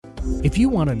If you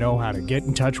want to know how to get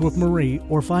in touch with Marie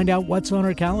or find out what's on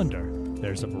her calendar,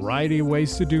 there's a variety of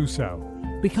ways to do so.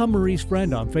 Become Marie's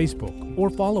friend on Facebook or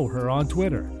follow her on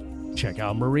Twitter. Check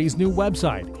out Marie's new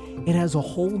website. It has a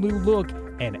whole new look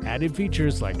and added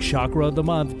features like Chakra of the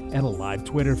Month and a live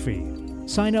Twitter feed.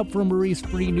 Sign up for Marie's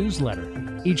free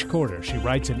newsletter. Each quarter, she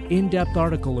writes an in-depth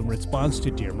article in response to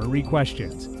Dear Marie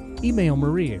questions. Email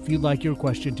Marie if you'd like your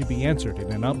question to be answered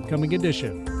in an upcoming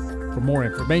edition. For more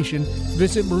information,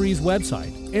 visit Marie's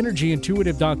website,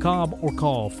 energyintuitive.com, or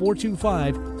call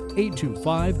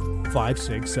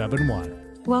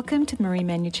 425-825-5671. Welcome to the Marie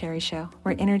Manuchehri Show,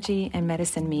 where energy and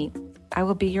medicine meet. I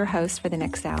will be your host for the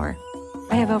next hour.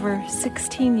 I have over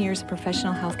 16 years of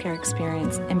professional healthcare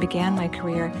experience and began my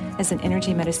career as an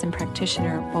energy medicine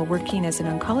practitioner while working as an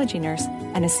oncology nurse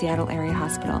at a Seattle area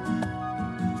hospital.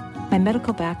 My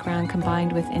medical background,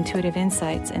 combined with intuitive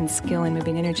insights and skill in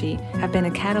moving energy, have been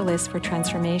a catalyst for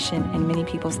transformation in many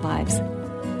people's lives.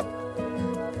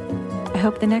 I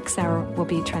hope the next hour will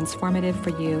be transformative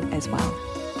for you as well.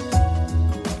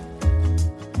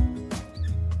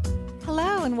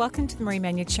 Hello, and welcome to the Marie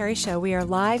Manuchehri Show. We are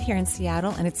live here in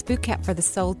Seattle, and it's Boot Camp for the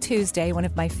Soul Tuesday, one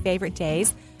of my favorite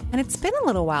days. And it's been a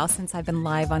little while since I've been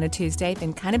live on a Tuesday.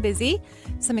 Been kind of busy,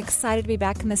 so I'm excited to be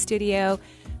back in the studio,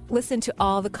 listen to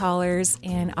all the callers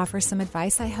and offer some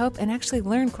advice, I hope, and actually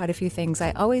learn quite a few things.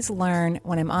 I always learn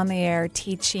when I'm on the air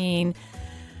teaching.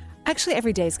 Actually,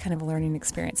 every day is kind of a learning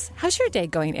experience. How's your day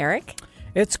going, Eric?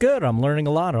 It's good. I'm learning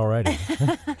a lot already.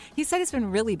 You said it's been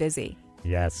really busy.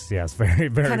 Yes, very,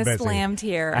 very kind of busy. Slammed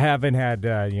here. I haven't had,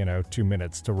 2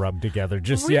 minutes to rub together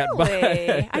just really? yet. But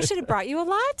I should have brought you a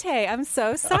latte. I'm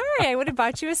so sorry. I would have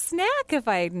bought you a snack if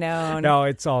I'd known. No,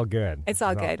 it's all good. It's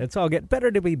all good. It's all good.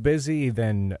 Better to be busy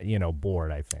than,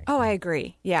 bored, I think. Oh, I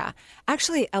agree. Yeah.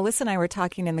 Actually, Alyssa and I were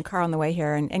talking in the car on the way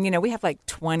here, and we have like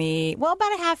about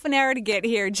a half an hour to get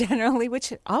here generally,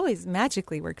 which always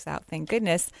magically works out, thank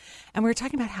goodness. And we were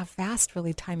talking about how fast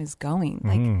really time is going.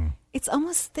 Like, it's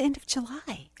almost the end of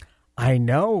July. I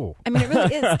know. I mean, it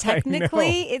really is.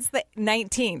 Technically, it's the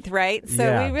 19th, right? So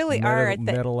yeah, we really are at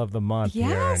the middle of the month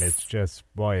here, and it's just,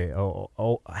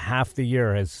 half the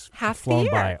year has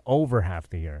flown by, over half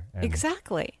the year. And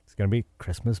exactly. it's going to be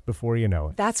Christmas before you know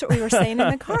it. That's what we were saying in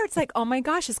the car. It's like, oh my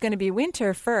gosh, it's going to be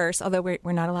winter first. Although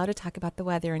we're not allowed to talk about the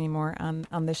weather anymore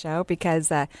on the show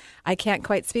because I can't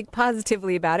quite speak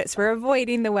positively about it. So we're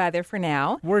avoiding the weather for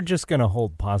now. We're just going to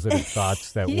hold positive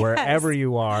thoughts that yes. wherever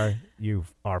you are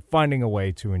finding a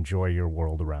way to enjoy your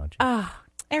world around you. Ah,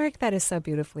 Eric, that is so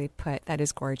beautifully put. That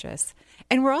is gorgeous.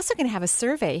 And we're also going to have a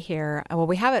survey here. Well,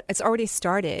 we have it. It's already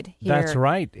started here. That's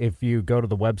right. If you go to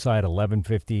the website,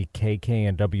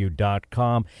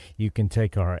 1150kknw.com, you can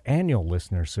take our annual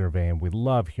listener survey, and we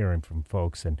love hearing from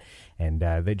folks. And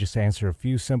they just answer a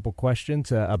few simple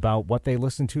questions about what they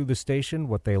listen to the station,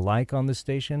 what they like on the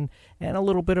station, and a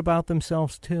little bit about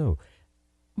themselves, too.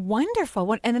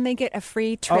 Wonderful. And then they get a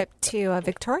free trip to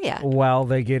Victoria. Well,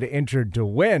 they get entered to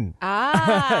win.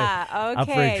 Ah, okay. A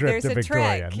free trip There's to a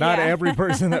Victoria. trick. Not every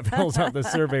person that fills out the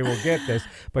survey will get this,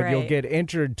 but right. You'll get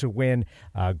entered to win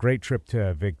a great trip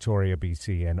to Victoria,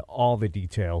 BC, and all the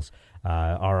details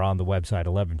are on the website,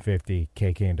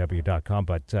 1150kknw.com.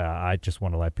 But I just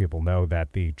want to let people know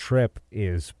that the trip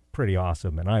is pretty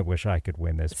awesome, and I wish I could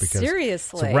win this because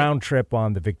seriously, it's a round trip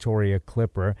on the Victoria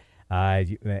Clipper.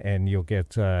 And you'll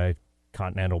get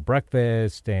continental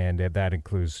breakfast, and that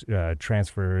includes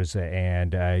transfers,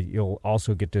 and you'll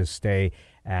also get to stay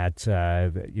at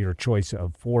your choice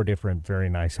of 4 different very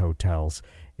nice hotels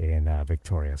in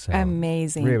Victoria. So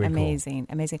amazing, really amazing,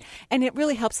 cool. Amazing. And it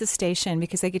really helps the station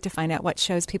because they get to find out what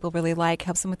shows people really like,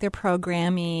 helps them with their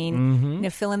programming,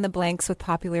 fill in the blanks with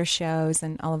popular shows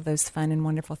and all of those fun and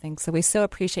wonderful things. So we so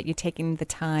appreciate you taking the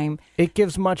time. It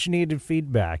gives much needed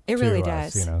feedback. It really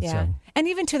does. Yeah. So. And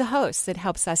even to the hosts, it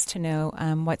helps us to know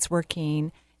what's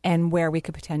working and where we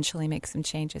could potentially make some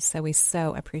changes. So we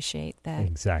so appreciate that.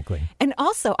 Exactly. And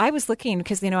also, I was looking,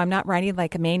 because, I'm not writing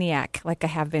like a maniac like I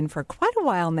have been for quite a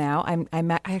while now. I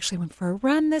actually went for a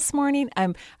run this morning.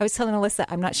 I was telling Alyssa,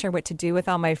 I'm not sure what to do with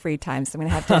all my free time, so I'm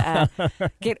going to have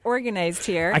to get organized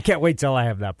here. I can't wait till I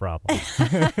have that problem.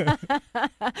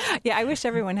 Yeah, I wish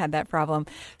everyone had that problem.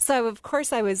 So, of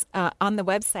course, I was on the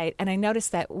website, and I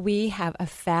noticed that we have a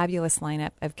fabulous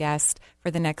lineup of guests for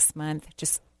the next month.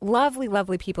 Just lovely,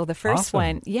 lovely people. The first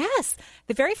one, yes.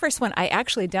 The very first one, I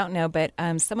actually don't know, but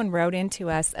someone wrote into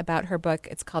us about her book.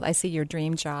 It's called I See Your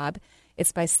Dream Job.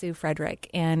 It's by Sue Frederick,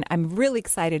 and I'm really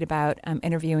excited about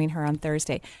interviewing her on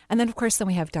Thursday. And then, of course,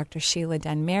 we have Dr. Sheila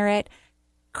Dunn Merritt.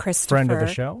 Christopher. Friend of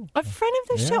the show? A friend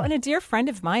of the show and a dear friend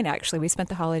of mine, actually. We spent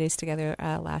the holidays together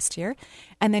last year.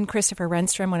 And then Christopher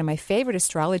Renstrom, one of my favorite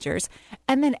astrologers.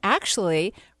 And then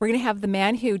actually, we're going to have the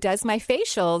man who does my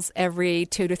facials every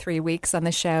 2 to 3 weeks on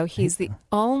the show. He's the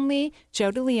only,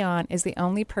 Joe DeLeon is the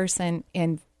only person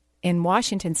in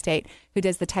Washington State who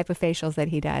does the type of facials that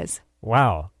he does.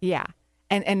 Wow. Yeah.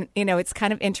 And it's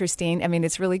kind of interesting. I mean,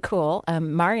 it's really cool.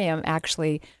 Mariam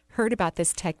actually heard about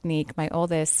this technique, my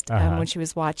oldest, when she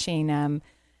was watching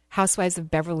Housewives of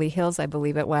Beverly Hills, I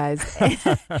believe it was.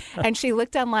 And she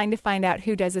looked online to find out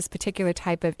who does this particular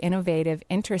type of innovative,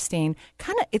 interesting,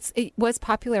 it was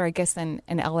popular, I guess, in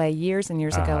LA years and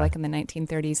years ago, like in the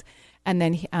 1930s. And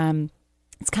then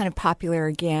it's kind of popular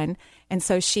again. And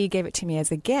so she gave it to me as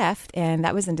a gift, and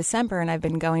that was in December, and I've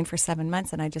been going for 7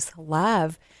 months, and I just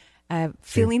love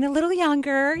feeling a little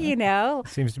younger,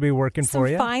 Seems to be working for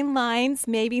you. Some fine lines,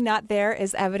 maybe not there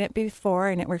as evident before,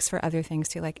 and it works for other things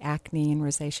too, like acne and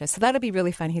rosacea. So that'll be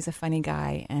really fun. He's a funny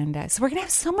guy, and so we're going to have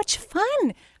so much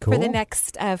fun for the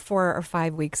next 4 or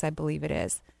 5 weeks, I believe it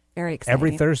is. Very exciting.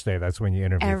 Every Thursday, that's when you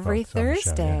interview Every folks on the show,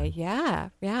 Thursday,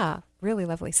 yeah. Really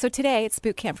lovely. So today, it's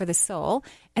Boot Camp for the Soul,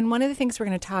 and one of the things we're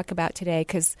going to talk about today,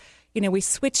 because we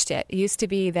switched it. It used to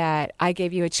be that I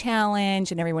gave you a challenge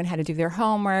and everyone had to do their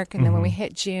homework. And then when we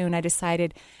hit June, I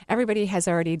decided everybody has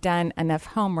already done enough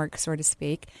homework, so to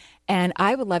speak. And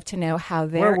I would love to know how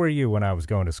they're... Where were you when I was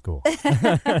going to school?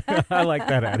 I like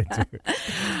that attitude.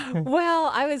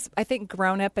 Well, I was, I think,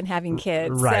 grown up and having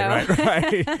kids. Right.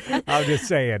 I'm just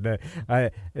saying,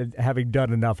 having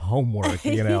done enough homework,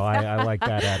 I like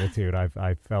that attitude.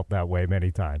 I've felt that way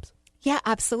many times. Yeah,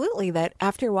 absolutely. That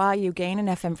after a while you gain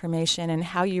enough information, and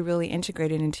how you really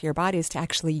integrate it into your body is to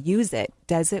actually use it.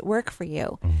 Does it work for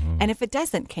you? And if it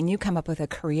doesn't, can you come up with a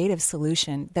creative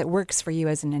solution that works for you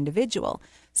as an individual?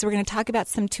 So we're going to talk about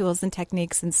some tools and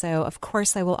techniques. And so, of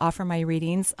course, I will offer my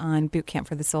readings on Boot Camp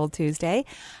for the Soul Tuesday.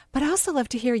 But I also love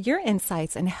to hear your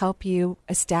insights and help you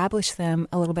establish them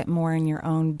a little bit more in your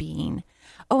own being.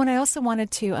 Oh, and I also wanted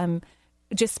to...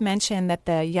 just mention that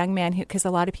the young man because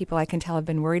a lot of people I can tell have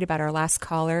been worried about our last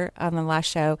caller on the last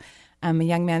show. A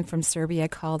young man from Serbia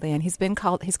called in. He's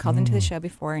called into the show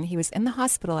before, and he was in the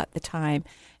hospital at the time.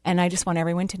 And I just want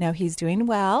everyone to know he's doing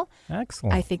well.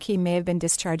 Excellent. I think he may have been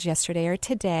discharged yesterday or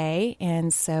today.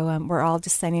 And so we're all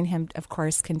just sending him, of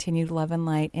course, continued love and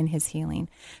light in his healing.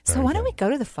 So why don't we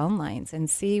go to the phone lines and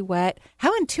see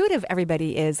how intuitive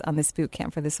everybody is on this Boot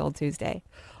Camp for the Soul Tuesday.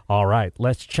 All right,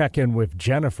 let's check in with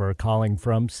Jennifer calling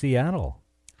from Seattle.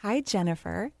 Hi,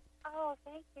 Jennifer. Oh,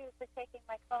 thank you for taking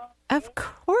my phone. Of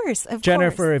course.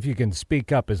 Jennifer, if you can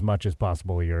speak up as much as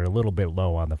possible, you're a little bit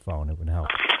low on the phone. It would help.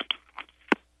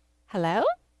 Hello?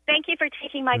 Thank you for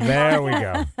taking my call. There we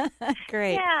go.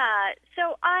 Great. Yeah,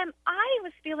 so I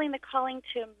was feeling the calling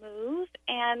to move,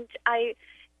 and I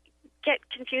get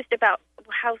confused about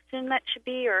how soon that should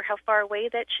be or how far away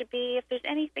that should be. If there's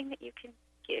anything that you can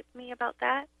give me about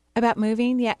that. About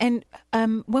moving? Yeah. And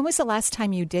when was the last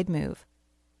time you did move?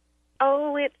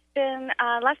 Oh, it's been,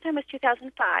 last time was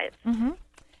 2005. Mm-hmm.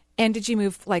 And did you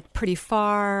move pretty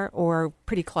far or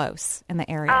pretty close in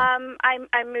the area?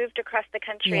 I moved across the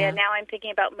country, and now I'm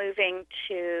thinking about moving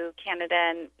to Canada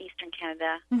and Eastern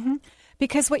Canada. Mm-hmm.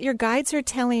 Because what your guides are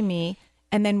telling me,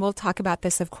 and then we'll talk about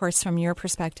this, of course, from your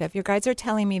perspective. Your guides are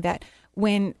telling me that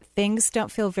when things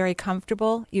don't feel very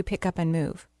comfortable, you pick up and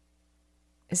move.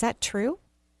 Is that true?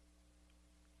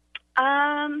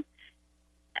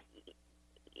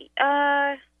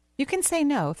 You can say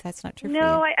no if that's not true for you.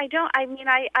 No, I don't. I mean,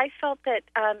 I felt that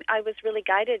I was really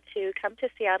guided to come to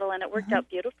Seattle, and it worked out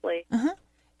beautifully.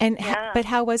 And but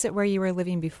how was it where you were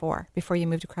living before you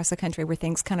moved across the country? Were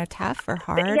things kind of tough or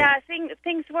hard? Yeah,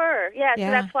 things were. Yeah,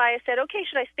 so that's why I said, okay,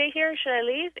 should I stay here or should I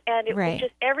leave? And it was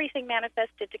just everything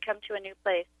manifested to come to a new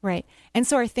place. Right. And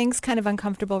so are things kind of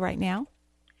uncomfortable right now?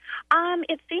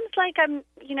 It seems like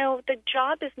the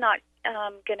job is not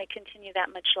going to continue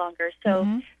that much longer.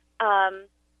 So,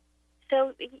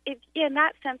 in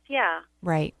that sense, yeah.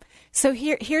 Right. So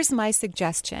here's my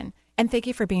suggestion, and thank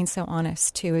you for being so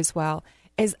honest too as well,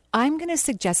 is I'm going to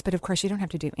suggest, but of course you don't have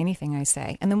to do anything I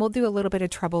say, and then we'll do a little bit of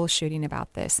troubleshooting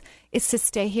about this, is to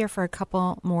stay here for a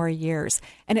couple more years.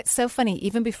 And it's so funny,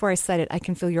 even before I said it, I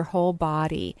can feel your whole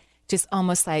body just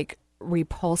almost like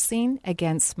repulsing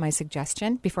against my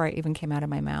suggestion before I even came out of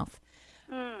my mouth.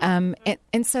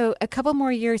 And so a couple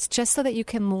more years just so that you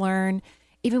can learn,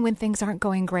 even when things aren't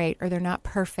going great or they're not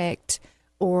perfect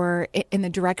or in the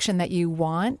direction that you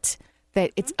want,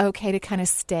 that it's okay to kind of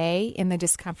stay in the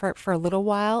discomfort for a little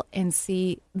while and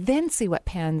see what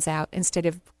pans out instead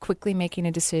of quickly making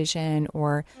a decision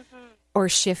or or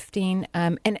shifting.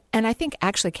 And I think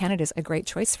actually Canada's a great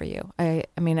choice for you. I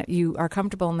mean, you are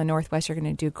comfortable in the Northwest. You're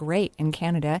going to do great in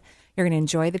Canada. You're going to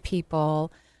enjoy the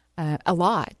people a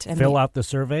lot. Fill out the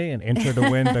survey and enter to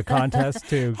win the contest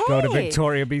to go to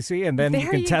Victoria, BC, and then you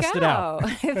can test it out.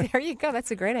 There you go.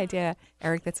 That's a great idea,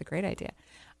 Eric. That's a great idea.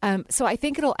 So I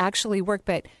think it'll actually work.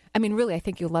 But I mean, really, I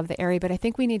think you'll love the area. But I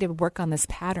think we need to work on this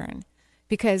pattern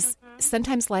because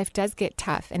sometimes life does get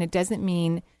tough, and it doesn't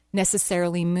mean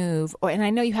necessarily move. And I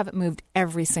know you haven't moved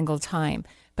every single time,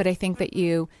 but I think that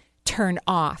you turn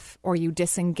off or you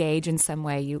disengage in some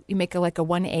way. You make like a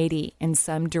 180 in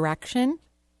some direction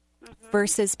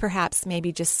versus perhaps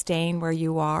maybe just staying where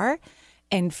you are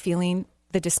and feeling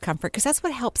the discomfort, because that's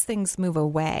what helps things move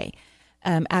away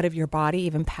out of your body,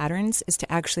 even patterns, is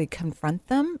to actually confront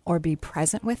them or be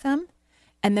present with them.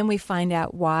 And then we find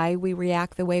out why we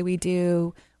react the way we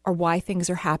do or why things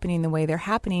are happening the way they're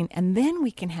happening. And then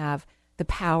we can have the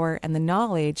power and the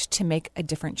knowledge to make a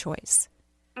different choice.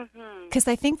 Because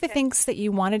I think the things that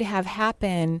you wanted to have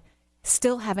happen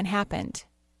still haven't happened.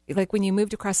 Like when you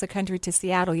moved across the country to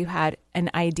Seattle, you had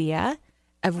an idea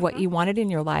of what you wanted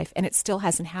in your life, and it still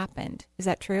hasn't happened. Is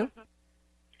that true?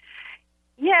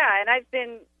 Yeah, and I've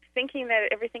been thinking that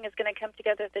everything is going to come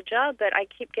together at the job, but I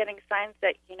keep getting signs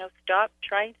that, stop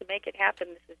trying to make it happen.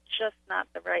 This is just not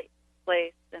the right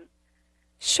place. And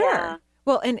sure. Yeah.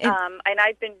 Well, and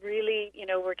I've been really,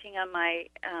 working on my,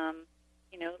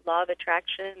 law of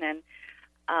attraction and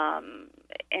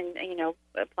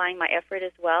applying my effort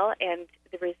as well. And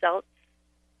the results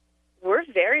were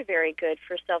very, very good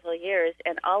for several years.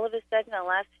 And all of a sudden, in the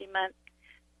last few months,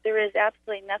 there is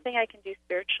absolutely nothing I can do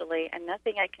spiritually and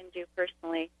nothing I can do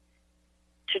personally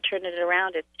to turn it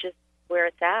around. It's just where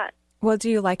it's at. Well, do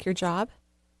you like your job?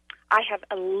 I have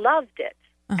loved it.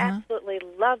 Absolutely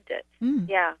loved it.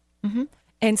 Yeah.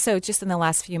 And so just in the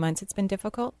last few months, it's been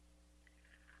difficult?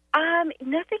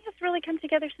 Nothing has really come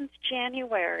together since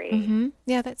January.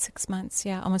 Yeah, that's 6 months.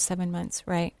 Yeah, almost 7 months.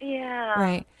 Right. Yeah.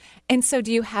 Right. And so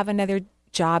do you have another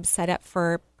job set up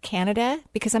for Canada?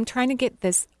 Because I'm trying to get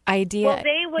this idea. Well,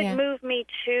 they would move me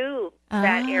to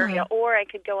that area, or I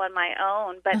could go on my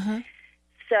own. But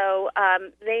so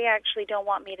they actually don't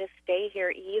want me to stay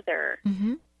here either.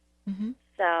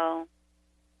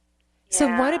 So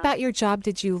what about your job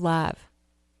did you love?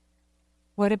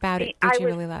 What about it did you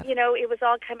really love? It was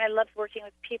all I loved working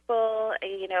with people.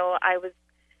 I was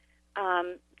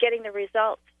getting the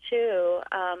results too.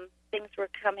 Things were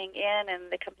coming in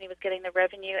and the company was getting the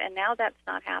revenue, and now that's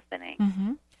not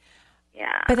happening.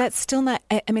 Yeah. But that's still not,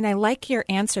 I mean, I like your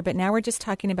answer, but now we're just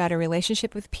talking about a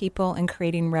relationship with people and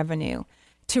creating revenue.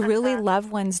 To really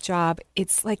love one's job,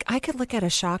 it's like I could look at a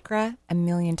chakra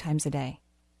 1,000,000 times a day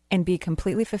and be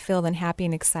completely fulfilled and happy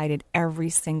and excited every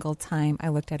single time I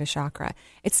looked at a chakra.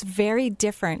 It's very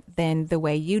different than the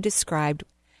way you described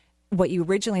what you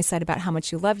originally said about how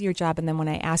much you loved your job. And then when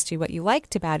I asked you what you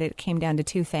liked about it, it came down to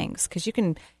two things, because you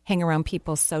can hang around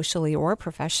people socially or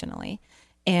professionally.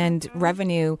 And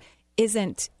revenue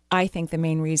isn't, I think, the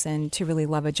main reason to really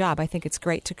love a job. I think it's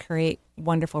great to create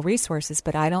wonderful resources,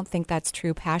 but I don't think that's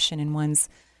true passion in one's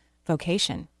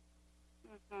vocation.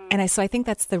 And so I think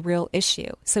that's the real issue.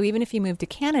 So even if you move to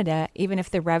Canada, even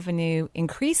if the revenue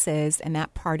increases in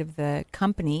that part of the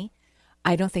company,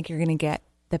 I don't think you're going to get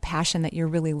the passion that you're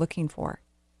really looking for.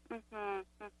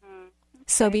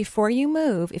 So before you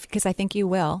move, because I think you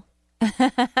will,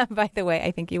 by the way,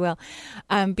 I think you will.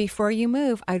 Before you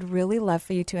move, I'd really love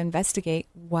for you to investigate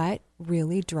what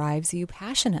really drives you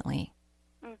passionately.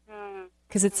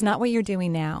 Because it's not what you're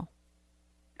doing now.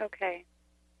 Okay.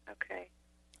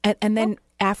 And then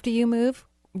after you move,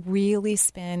 really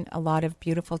spend a lot of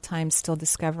beautiful time still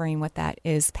discovering what that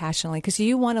is passionately, because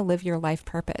you want to live your life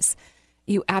purpose.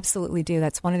 You absolutely do.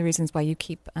 That's one of the reasons why you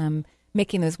keep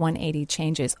making those 180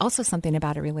 changes. Also something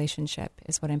about a relationship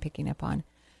is what I'm picking up on.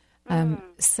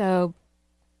 So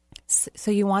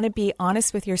you want to be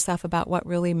honest with yourself about what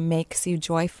really makes you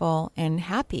joyful and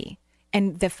happy.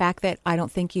 And the fact that I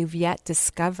don't think you've yet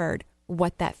discovered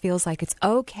what that feels like. It's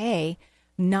okay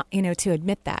not, to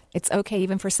admit that. It's okay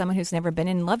even for someone who's never been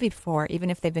in love before,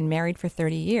 even if they've been married for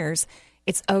 30 years,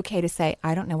 it's okay to say,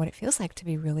 I don't know what it feels like to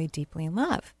be really deeply in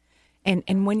love.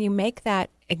 And when you make that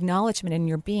acknowledgement in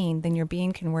your being, then your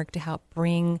being can work to help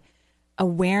bring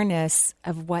awareness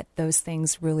of what those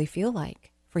things really feel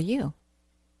like for you.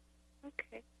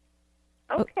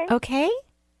 Okay?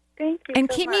 Thank you and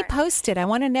so keep much. me posted. I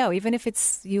want to know, even if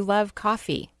it's you love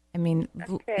coffee. I mean,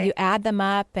 you add them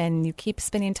up and you keep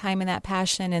spending time in that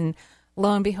passion, and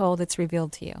lo and behold, it's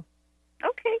revealed to you.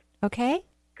 Okay. Okay?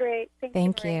 Great.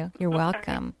 Thank you. You're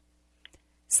welcome.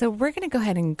 So we're going to go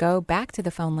ahead and go back to the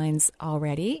phone lines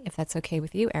already, if that's okay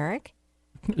with you, Eric.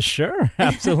 Sure,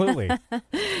 absolutely.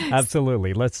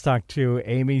 Absolutely. Let's talk to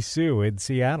Amy Sue in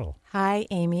Seattle. Hi,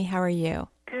 Amy. How are you?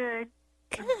 Good.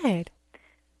 Good.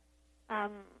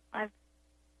 I've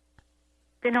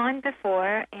been on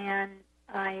before, and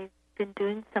I've been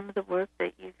doing some of the work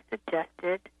that you've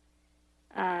suggested,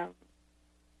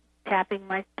 tapping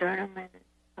my sternum, and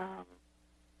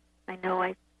I know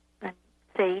I'm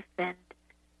safe, and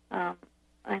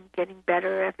I'm getting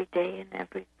better every day in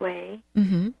every way.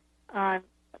 Mm-hmm.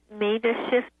 Made a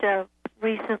shift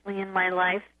recently in my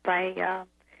life by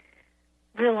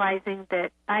realizing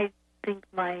that I think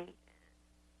my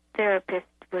therapist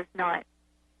was not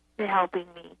helping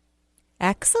me.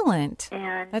 Excellent.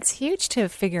 And that's huge to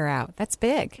figure out. That's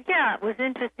big. Yeah, it was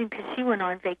interesting because she went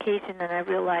on vacation, and I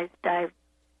realized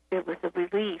it was a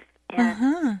relief,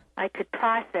 and I could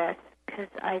process, because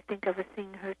I think I was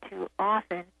seeing her too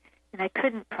often, and I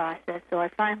couldn't process, so I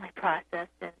finally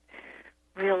processed and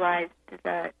realized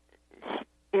that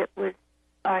it was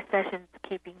our sessions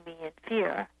keeping me in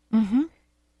fear. Mm-hmm.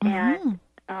 And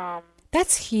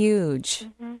that's huge.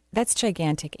 Mm-hmm. That's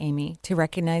gigantic, Amy, to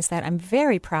recognize that. I'm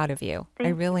very proud of you. I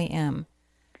really am.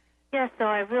 Yeah, so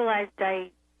I realized I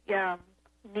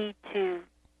need to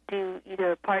do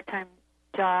either a part-time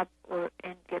job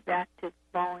and get back to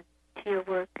volunteer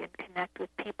work and connect with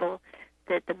people.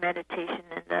 That the meditation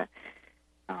and the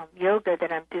yoga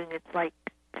that I'm doing, it's like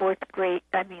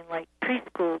like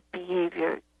preschool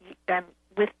behavior. I'm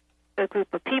with a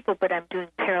group of people, but I'm doing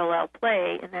parallel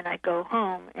play, and then I go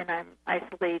home and I'm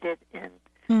isolated and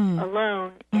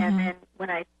alone. And then when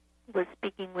I was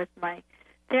speaking with my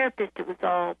therapist, it was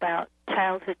all about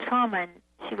childhood trauma, and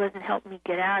she wasn't helping me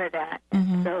get out of that.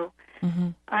 And so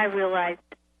I realized,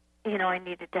 I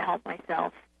needed to help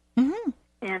myself.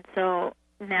 And so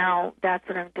now that's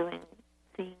what I'm doing,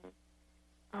 seeing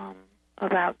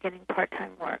about getting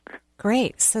part-time work.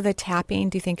 Great. So the tapping,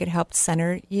 do you think it helped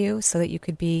center you so that you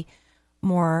could be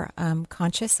more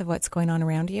conscious of what's going on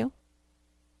around you?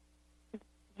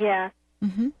 Yeah.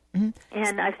 And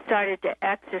I've started to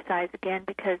exercise again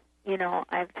because,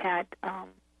 I've had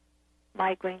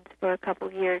migraines for a couple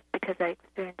of years because I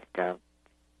experienced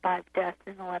 5 deaths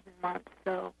in 11 months.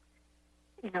 So,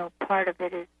 part of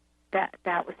it is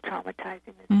that was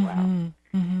traumatizing as well.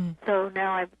 So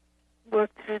now I've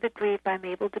worked through the grief. I'm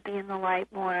able to be in the light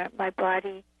more. My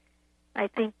body, I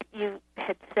think you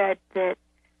had said that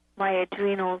my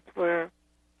adrenals were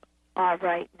all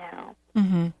right now.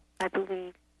 I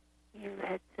believe you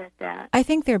had said that. I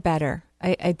think they're better.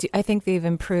 I think they've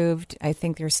improved. I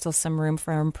think there's still some room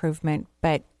for improvement,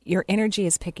 but your energy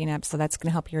is picking up, so that's going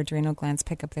to help your adrenal glands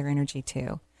pick up their energy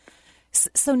too.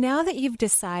 So now that you've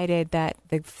decided that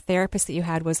the therapist that you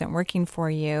had wasn't working for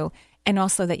you, and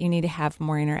also that you need to have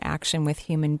more interaction with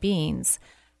human beings,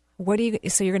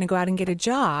 so you're going to go out and get a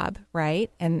job,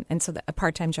 right? And so a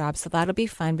part-time job, so that'll be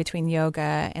fun between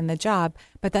yoga and the job,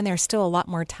 but then there's still a lot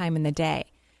more time in the day.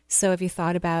 So have you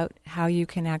thought about how you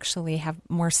can actually have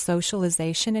more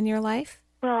socialization in your life?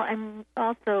 Well, I'm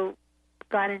also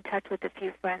got in touch with a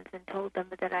few friends and told them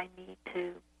that I need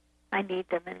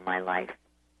them in my life,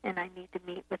 and I need to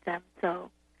meet with them.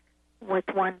 So with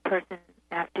one person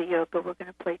after yoga, we're going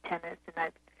to play tennis, and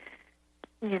I'm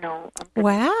going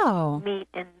to meet,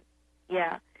 and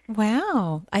yeah.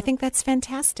 Wow. I think that's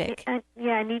fantastic. I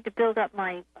need to build up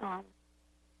my,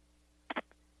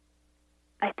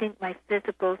 my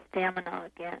physical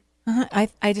stamina again.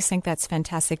 I just think that's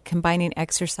fantastic, combining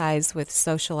exercise with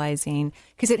socializing,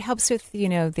 because it helps with, the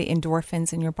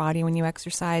endorphins in your body when you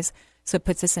exercise, so it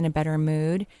puts us in a better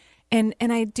mood. And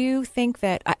I do think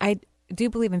that I do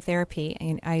believe in therapy,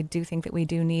 and I do think that we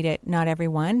do need it, not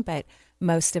everyone, but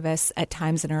most of us at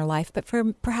times in our life, but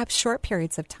for perhaps short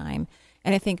periods of time.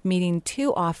 And I think meeting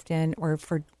too often or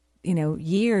for,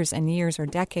 years and years or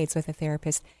decades with a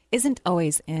therapist isn't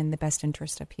always in the best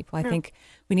interest of people. I think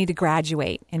we need to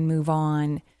graduate and move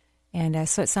on. And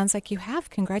so it sounds like you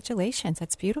have. Congratulations.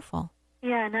 That's beautiful.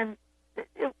 Yeah, and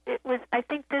it was, I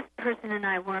think this person and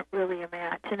I weren't really a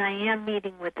match. And I am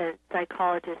meeting with a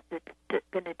psychologist that's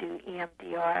going to do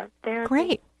EMDR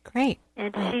therapy. Great.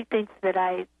 And she thinks that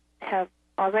I have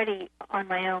already on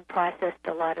my own processed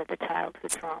a lot of the childhood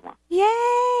trauma.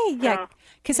 Yay! Yeah,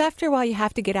 because after a while you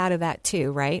have to get out of that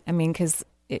too, right? I mean, because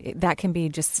that can be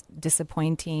just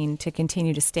disappointing to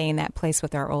continue to stay in that place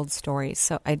with our old stories.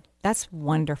 So that's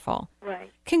wonderful. Right.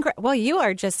 Well, you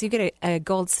get a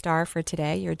gold star for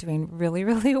today. You're doing really,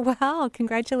 really well.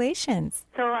 Congratulations.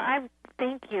 So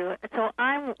thank you. So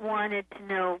I wanted to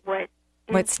know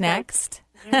what's next.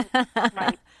 You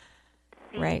might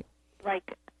see, right.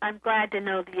 Like, I'm glad to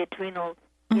know the adrenals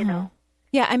you know.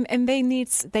 Yeah, and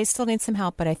they still need some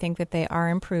help, but I think that they are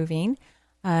improving.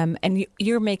 And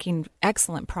you're making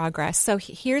excellent progress. So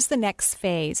here's the next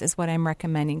phase is what I'm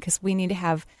recommending, because we need to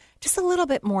have just a little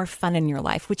bit more fun in your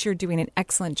life, which you're doing an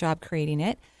excellent job creating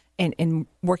it and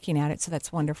working at it. So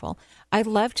that's wonderful. I'd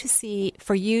love to see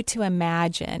for you to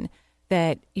imagine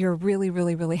that you're really,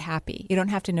 really, really happy. You don't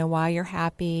have to know why you're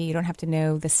happy. You don't have to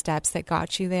know the steps that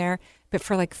got you there. But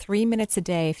for like 3 minutes a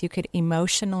day, if you could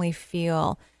emotionally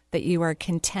feel that you are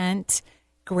content,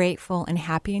 grateful, and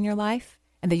happy in your life,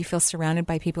 and that you feel surrounded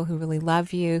by people who really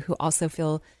love you, who also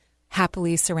feel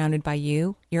happily surrounded by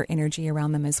you, your energy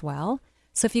around them as well.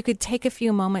 So if you could take a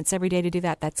few moments every day to do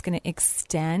that, that's going to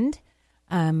extend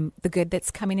the good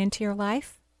that's coming into your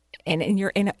life. And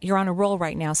you're on a roll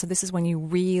right now, so this is when you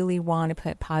really want to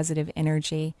put positive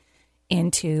energy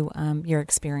into your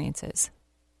experiences.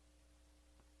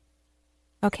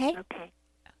 Okay?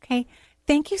 Okay.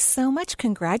 Thank you so much.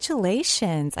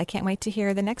 Congratulations. I can't wait to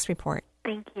hear the next report.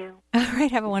 Thank you. All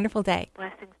right. Have a wonderful day.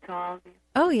 Blessings to all of you.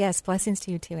 Oh, yes. Blessings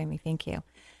to you too, Amy. Thank you.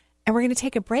 And we're going to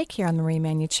take a break here on the Marie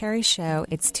Manuchehri Show.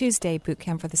 It's Tuesday, Boot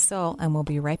Camp for the Soul, and we'll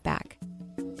be right back.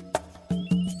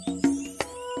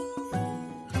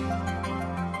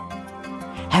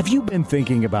 Have you been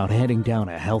thinking about heading down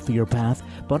a healthier path,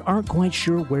 but aren't quite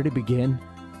sure where to begin?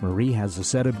 Marie has a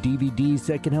set of DVDs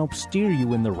that can help steer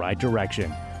you in the right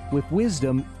direction, with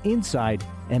wisdom, insight,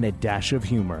 and a dash of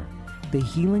humor. The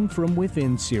Healing from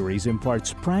Within series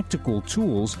imparts practical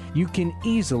tools you can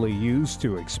easily use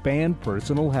to expand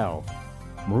personal health.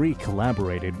 Marie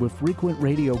collaborated with frequent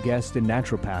radio guest and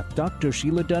naturopath Dr.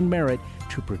 Sheila Dunn Merritt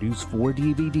to produce 4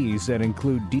 DVDs that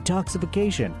include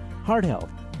detoxification, heart health,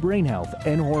 brain health,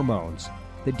 and hormones.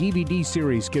 The DVD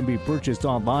series can be purchased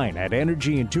online at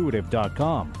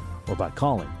energyintuitive.com or by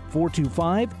calling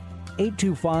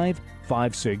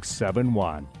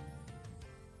 425-825-5671.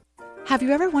 Have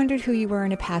you ever wondered who you were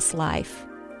in a past life?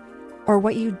 Or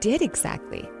what you did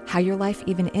exactly? How your life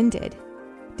even ended?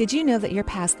 Did you know that your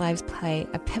past lives play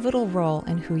a pivotal role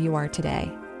in who you are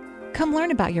today? Come learn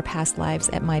about your past lives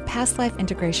at my Past Life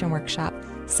Integration Workshop,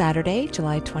 Saturday,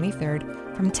 July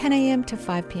 23rd, from 10 a.m. to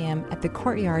 5 p.m. at the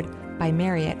Courtyard by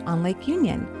Marriott on Lake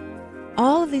Union.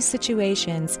 All of these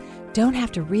situations don't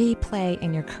have to replay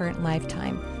in your current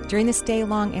lifetime. During this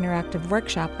day-long interactive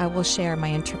workshop, I will share my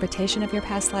interpretation of your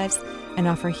past lives and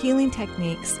offer healing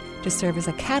techniques to serve as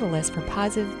a catalyst for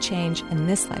positive change in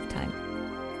this lifetime.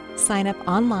 Sign up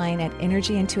online at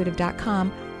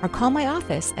energyintuitive.com or call my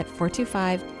office at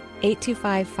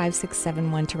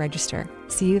 425-825-5671 to register.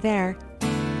 See you there.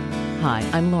 Hi,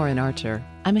 I'm Lauren Archer.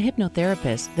 I'm a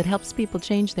hypnotherapist that helps people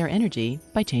change their energy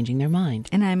by changing their mind.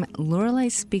 And I'm Lorelei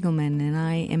Spiegelman, and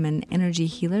I am an energy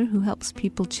healer who helps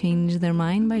people change their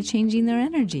mind by changing their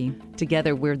energy.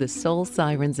 Together, we're the Soul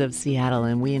Sirens of Seattle,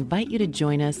 and we invite you to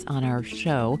join us on our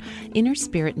show, Inner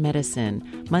Spirit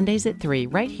Medicine, Mondays at 3,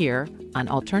 right here on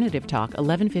Alternative Talk,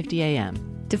 1150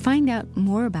 a.m. To find out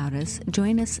more about us,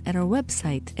 join us at our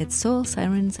website at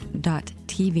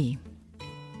soulsirens.tv.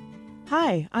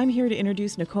 Hi, I'm here to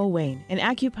introduce Nicole Wayne, an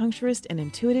acupuncturist and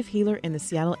intuitive healer in the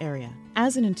Seattle area.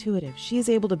 As an intuitive, she is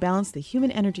able to balance the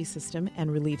human energy system and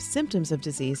relieve symptoms of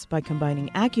disease by combining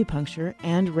acupuncture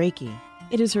and Reiki.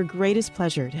 It is her greatest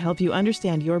pleasure to help you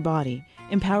understand your body,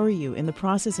 empower you in the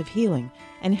process of healing,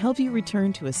 and help you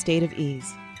return to a state of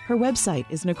ease. Her website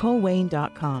is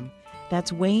NicoleWayne.com.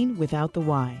 That's Wayne without the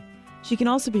Y. She can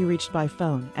also be reached by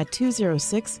phone at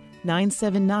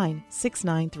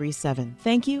 206-979-6937.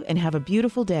 Thank you and have a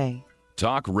beautiful day.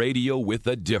 Talk radio with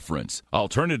a difference.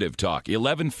 Alternative Talk,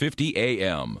 1150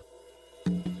 a.m.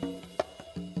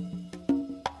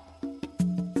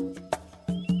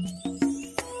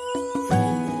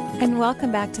 And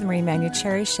welcome back to the Marie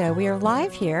Manuchehri Show. We are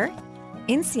live here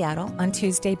in Seattle on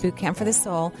Tuesday, Boot Camp for the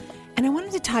Soul. And I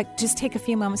wanted to just take a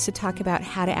few moments to talk about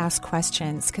how to ask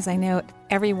questions, because I know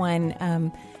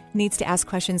everyone needs to ask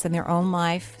questions in their own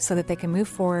life so that they can move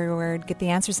forward, get the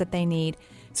answers that they need.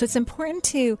 So it's important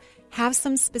to have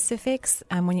some specifics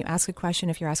when you ask a question.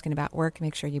 If you're asking about work,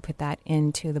 make sure you put that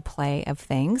into the play of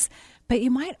things. But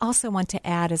you might also want to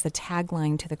add as a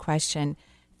tagline to the question,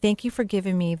 thank you for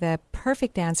giving me the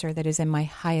perfect answer that is in my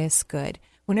highest good.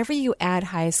 Whenever you add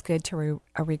highest good to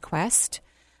a request,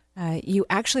 you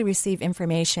actually receive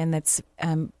information that's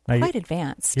quite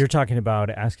advanced. You're talking about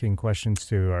asking questions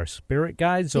to our spirit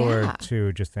guides or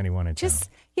to just anyone in town?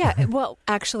 Well,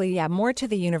 actually, more to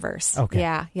the universe. Okay.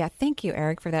 Yeah. Thank you,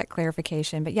 Eric, for that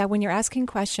clarification. But when you're asking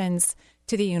questions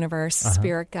to the universe,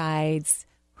 spirit guides,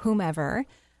 whomever,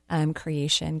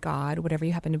 creation, God, whatever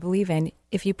you happen to believe in,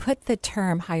 if you put the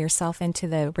term higher self into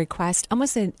the request,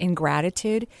 almost in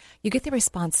gratitude, you get the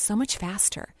response so much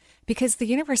faster because the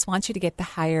universe wants you to get the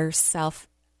higher self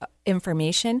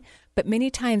information. But many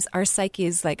times our psyche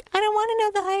is like, I don't want to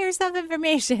know the higher self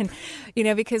information,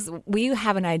 because we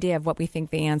have an idea of what we think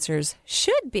the answers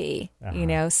should be,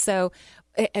 So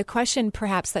a question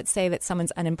perhaps, let's say that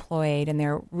someone's unemployed and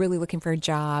they're really looking for a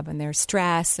job and they're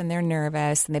stressed and they're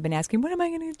nervous and they've been asking, when am I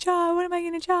going to get a job? When am I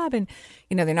getting a job? And,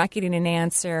 they're not getting an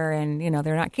answer and,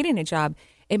 they're not getting a job.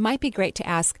 It might be great to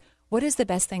ask, what is the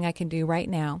best thing I can do right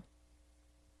now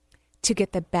to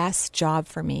get the best job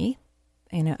for me?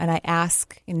 And I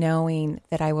ask knowing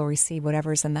that I will receive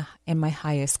whatever's in my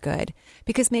highest good,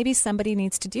 because maybe somebody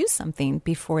needs to do something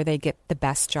before they get the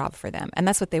best job for them. And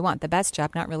that's what they want, the best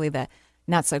job, not really the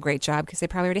not so great job, because they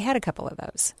probably already had a couple of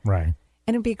those. Right.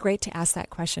 And it'd be great to ask that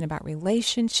question about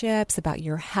relationships, about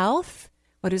your health.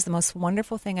 What is the most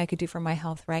wonderful thing I could do for my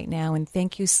health right now? And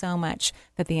thank you so much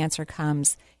that the answer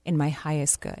comes in my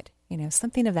highest good.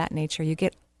 Something of that nature. You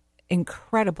get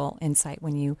incredible insight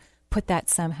when you put that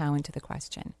somehow into the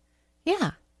question.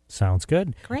 Yeah. Sounds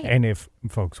good. Great. And if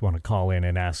folks want to call in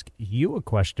and ask you a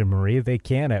question, Maria, they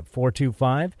can at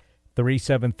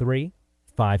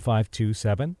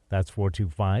 425-373-5527. That's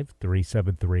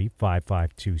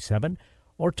 425-373-5527.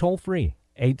 Or toll free,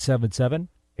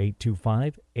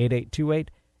 877-825-8828,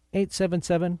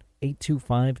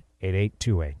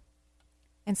 877-825-8828.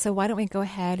 And so why don't we go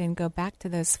ahead and go back to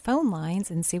those phone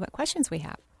lines and see what questions we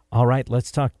have. All right,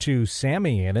 let's talk to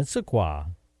Sammy in Issaquah.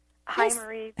 Hi,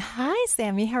 Marie. Hi,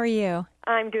 Sammy. How are you?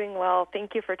 I'm doing well.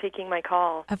 Thank you for taking my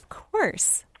call. Of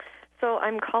course. So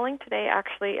I'm calling today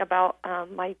actually about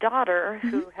my daughter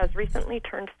who has recently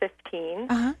turned 15,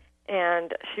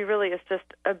 and she really is just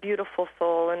a beautiful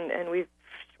soul, and we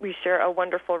share a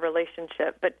wonderful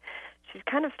relationship. But she's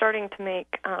kind of starting to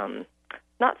make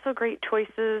not so great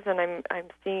choices, and I'm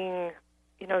seeing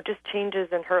just changes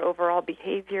in her overall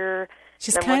behavior.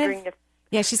 She's kind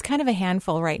of a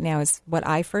handful right now is what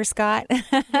I first got.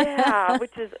 Yeah,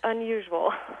 which is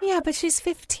unusual. Yeah, but she's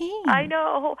 15. I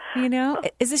know.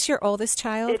 Is this your oldest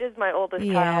child? It is my oldest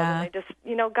child, and I just,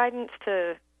 guidance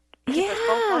to keep us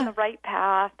both on the right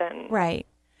path. Right.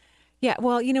 Yeah,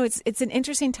 well, it's an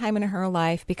interesting time in her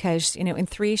life because, in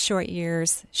 3 short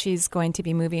years, she's going to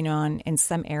be moving on in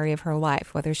some area of her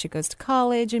life, whether she goes to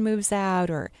college and moves out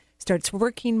or starts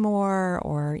working more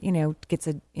or, gets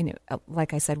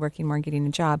like I said, working more and getting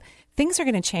a job. Things are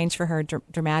going to change for her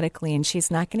dramatically, and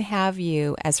she's not going to have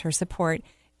you as her support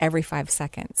every 5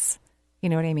 seconds. You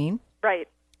know what I mean? Right.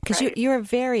 Because you're a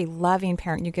very loving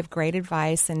parent. You give great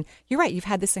advice, and you're right. You've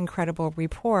had this incredible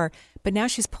rapport, but now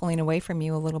she's pulling away from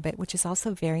you a little bit, which is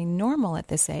also very normal at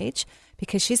this age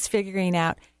because she's figuring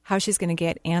out how she's going to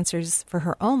get answers for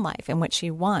her own life and what she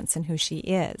wants and who she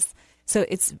is. So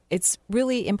it's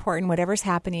really important, whatever's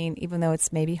happening, even though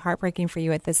it's maybe heartbreaking for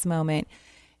you at this moment,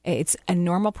 it's a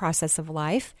normal process of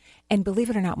life. And believe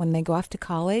it or not, when they go off to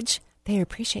college, they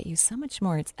appreciate you so much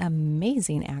more. It's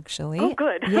amazing, actually. Oh,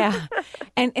 good. Yeah.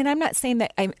 And I'm not saying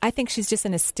that, I think she's just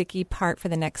in a sticky part for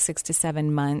the next 6 to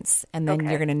 7 months. And then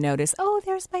you're going to notice, oh,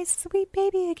 there's my sweet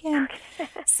baby again.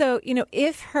 So,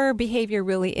 if her behavior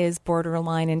really is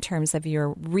borderline in terms of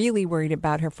you're really worried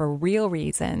about her for real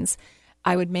reasons,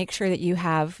 I would make sure that you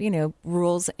have,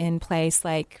 rules in place,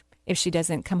 like if she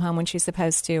doesn't come home when she's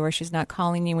supposed to, or she's not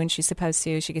calling you when she's supposed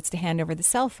to, she gets to hand over the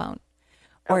cell phone.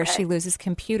 Or if she loses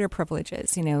computer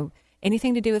privileges,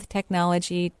 anything to do with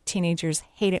technology, teenagers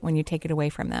hate it when you take it away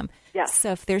from them. Yeah.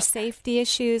 So if there's safety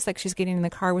issues, like she's getting in the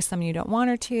car with someone you don't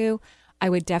want her to, I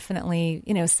would definitely,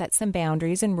 set some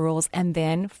boundaries and rules and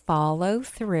then follow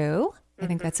through. I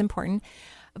think that's important.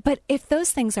 But if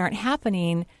those things aren't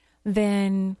happening,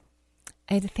 then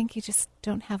I think you just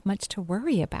don't have much to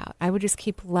worry about. I would just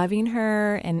keep loving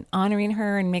her and honoring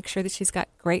her and make sure that she's got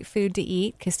great food to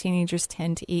eat because teenagers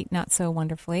tend to eat not so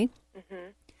wonderfully.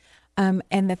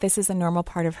 And that this is a normal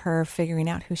part of her figuring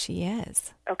out who she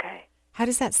is. Okay. How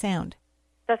does that sound?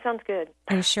 That sounds good.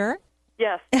 Are you sure?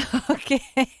 Yes.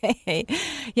 Okay.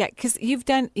 Yeah, because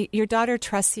your daughter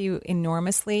trusts you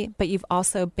enormously, but you've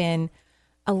also been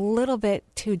a little bit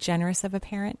too generous of a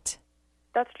parent.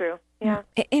 That's true. Yeah.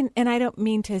 And I don't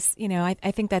mean to,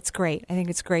 I think that's great. I think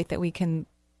it's great that we can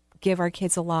give our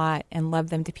kids a lot and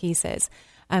love them to pieces.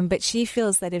 But she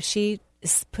feels that if she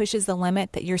pushes the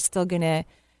limit, that you're still going to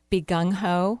be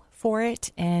gung-ho for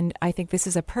it. And I think this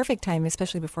is a perfect time,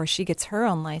 especially before she gets her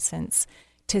own license,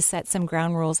 to set some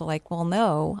ground rules like, well,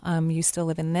 no, you still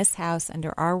live in this house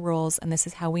under our rules, and this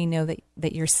is how we know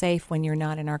that you're safe when you're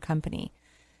not in our company.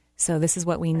 So this is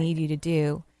what we need you to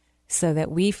do so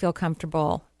that we feel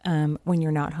comfortable when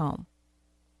you're not home.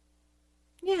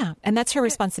 Yeah, and that's her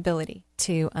responsibility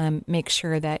to make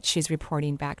sure that she's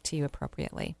reporting back to you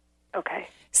appropriately. Okay.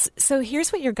 So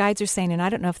here's what your guides are saying, and I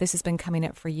don't know if this has been coming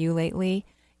up for you lately,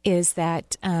 is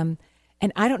that, and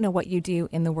I don't know what you do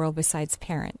in the world besides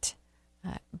parent,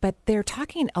 but they're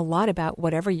talking a lot about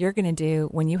whatever you're going to do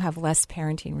when you have less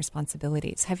parenting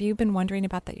responsibilities. Have you been wondering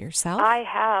about that yourself? I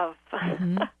have.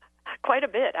 Mm-hmm. Quite a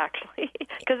bit, actually,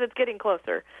 because it's getting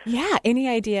closer. Yeah. Any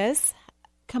ideas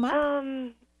come up?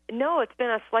 No, it's been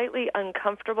a slightly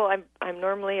uncomfortable. I'm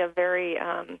normally a very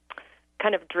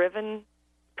kind of driven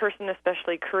person,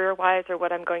 especially career-wise or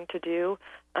what I'm going to do.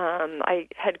 I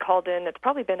had called in, it's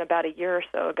probably been about a year or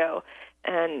so ago,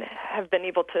 and have been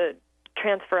able to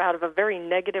transfer out of a very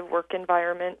negative work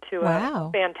environment to a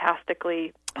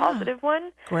fantastically positive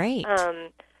one. Great.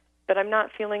 But I'm not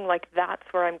feeling like that's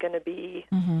where I'm going to be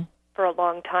for a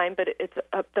long time, but it's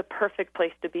the perfect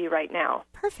place to be right now.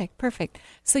 Perfect.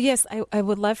 So yes, I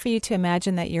would love for you to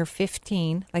imagine that you're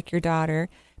 15, like your daughter,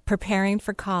 preparing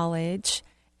for college,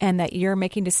 and that you're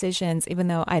making decisions, even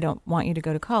though I don't want you to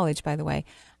go to college, by the way,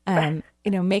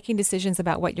 making decisions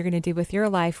about what you're going to do with your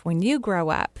life when you grow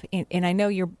up. And I know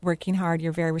you're working hard,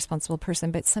 you're a very responsible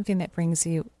person, but something that brings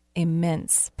you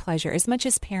immense pleasure, as much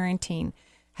as parenting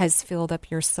has filled up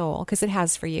your soul, because it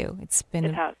has for you. It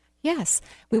has. Yes.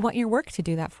 We want your work to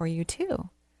do that for you, too.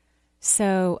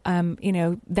 So,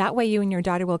 that way you and your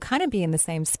daughter will kind of be in the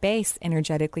same space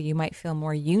energetically. You might feel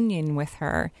more union with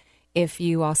her if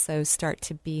you also start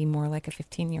to be more like a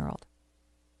 15-year-old.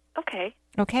 Okay.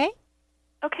 Okay?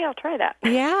 Okay, I'll try that.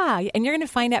 Yeah, and you're going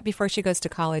to find out before she goes to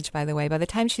college, by the way. By the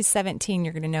time she's 17,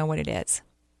 you're going to know what it is.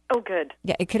 Oh, good.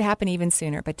 Yeah, it could happen even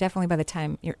sooner, but definitely by the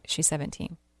time she's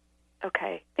 17.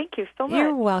 Okay. Thank you so much.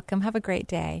 You're welcome. Have a great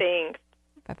day. Thanks.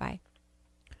 Bye-bye.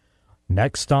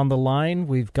 Next on the line,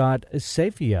 we've got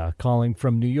Safia calling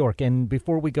from New York. And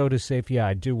before we go to Safia,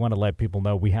 I do want to let people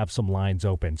know we have some lines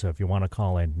open. So if you want to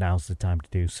call in, now's the time to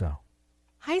do so.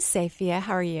 Hi, Safia.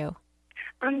 How are you?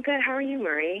 I'm good. How are you,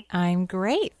 Marie? I'm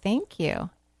great. Thank you.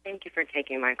 Thank you for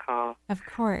taking my call. Of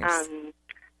course.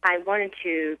 I wanted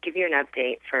to give you an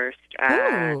update first.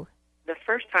 Ooh. The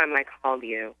first time I called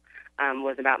you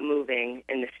was about moving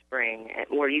in the spring,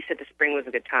 where you said the spring was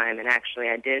a good time, and actually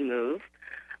I did move.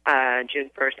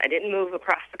 June 1st. I didn't move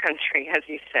across the country, as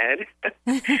you said,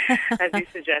 as you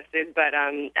suggested, but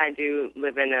I do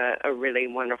live in a really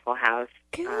wonderful house.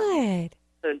 Good.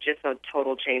 So just a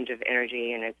total change of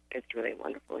energy, and it's really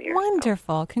wonderful here.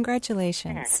 Wonderful. So.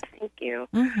 Congratulations. Yeah, thank you.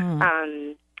 Mm-hmm.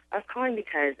 I was calling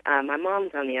because my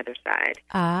mom's on the other side.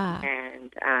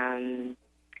 And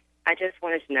I just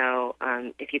wanted to know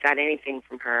if you got anything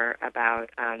from her about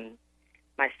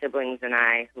my siblings and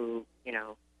I who,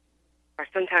 are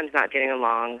sometimes not getting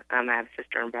along. I have a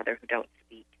sister and brother who don't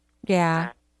speak.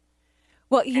 Yeah.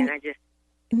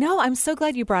 No, I'm so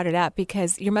glad you brought it up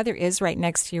because your mother is right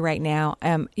next to you right now.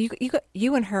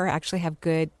 You and her actually have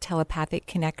good telepathic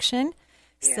connection.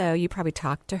 Yeah. So you probably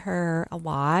talk to her a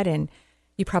lot and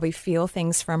you probably feel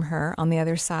things from her on the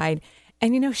other side.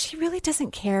 And, she really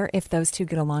doesn't care if those two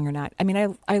get along or not. I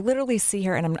mean, I literally see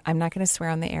her, and I'm not going to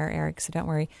swear on the air, Eric, so don't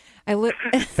worry.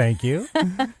 Thank you.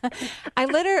 I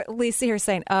literally see her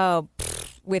saying,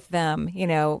 with them,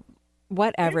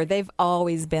 whatever. They've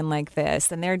always been like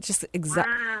this, and they're just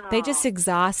they just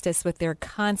exhaust us with their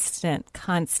constant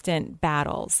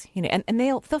battles, and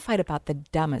they'll fight about the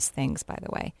dumbest things, by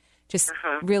the way, just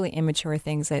really immature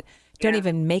things that don't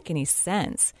even make any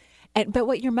sense. But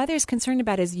what your mother is concerned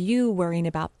about is you worrying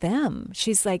about them.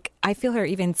 She's like, I feel her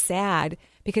even sad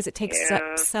because it takes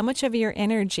so much of your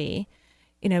energy,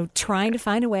 trying to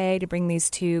find a way to bring these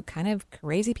two kind of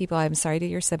crazy people. I'm sorry to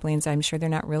your siblings. I'm sure they're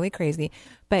not really crazy,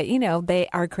 but, they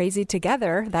are crazy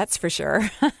together. That's for sure.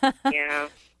 Yeah.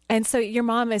 And so your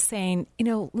mom is saying,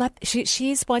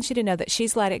 she wants you to know that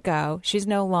she's let it go. She's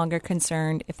no longer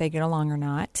concerned if they get along or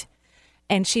not.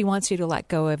 And she wants you to let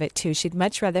go of it, too. She'd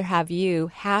much rather have you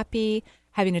happy,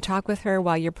 having to talk with her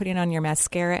while you're putting on your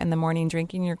mascara in the morning,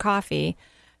 drinking your coffee,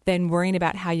 than worrying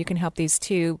about how you can help these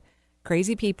two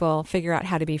crazy people figure out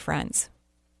how to be friends.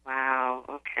 Wow.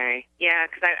 Okay. Yeah,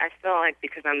 because I feel like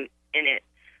because I'm in it,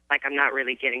 like I'm not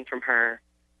really getting from her,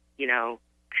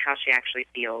 how she actually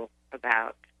feels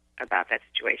about that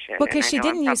situation. Well, because she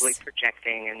didn't probably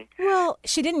projecting and. Well,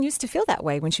 she didn't used to feel that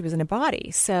way when she was in a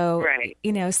body. So, right.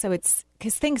 So it's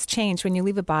because things change. When you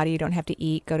leave a body, you don't have to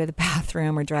eat, go to the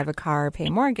bathroom, or drive a car, or pay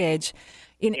a mortgage.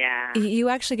 You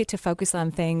actually get to focus on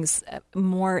things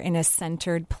more in a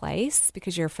centered place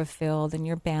because you're fulfilled and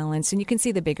you're balanced, and you can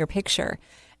see the bigger picture.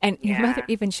 And your mother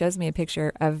even shows me a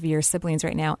picture of your siblings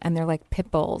right now, and they're like pit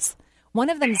bulls One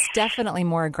of them's definitely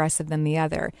more aggressive than the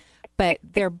other, but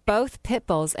they're both pit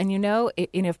bulls. And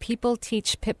if people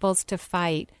teach pit bulls to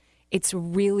fight, it's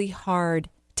really hard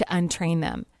to untrain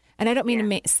them. And I don't mean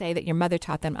to say that your mother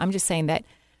taught them. I'm just saying that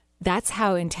that's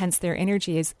how intense their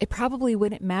energy is. It probably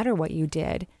wouldn't matter what you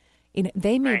did.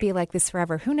 They may be like this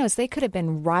forever. Who knows? They could have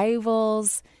been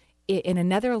rivals in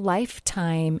another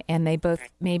lifetime, and they both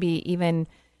maybe even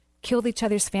killed each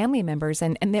other's family members.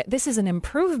 And this is an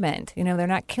improvement. They're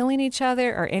not killing each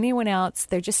other or anyone else.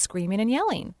 They're just screaming and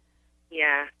yelling.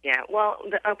 Yeah. Well,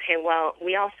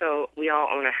 we all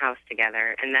own a house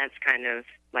together, and that's kind of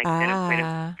like been a point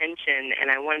of tension.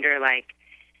 And I wonder,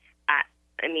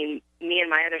 me and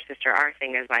my other sister, our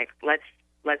thing is like, let's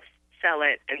sell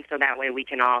it, and so that way we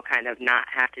can all kind of not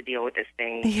have to deal with this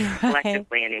thing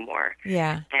collectively anymore.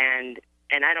 Yeah. And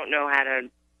I don't know how to.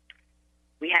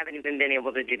 We haven't even been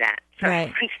able to do that. So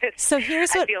right. So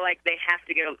here's what I feel like they have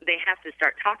to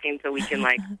start talking so we can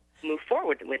move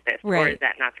forward with this. Right. Or is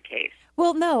that not the case?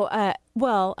 Well, no.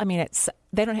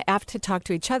 They don't have to talk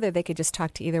to each other. They could just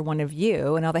talk to either one of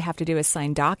you, and all they have to do is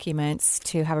sign documents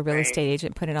to have a real estate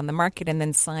agent put it on the market, and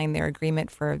then sign their agreement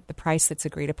for the price that's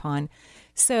agreed upon.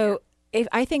 So,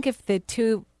 I think if the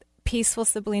two peaceful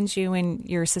siblings, you and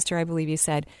your sister, I believe you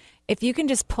said, if you can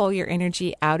just pull your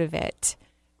energy out of it.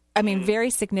 Very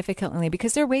significantly,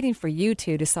 because they're waiting for you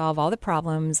to solve all the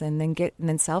problems and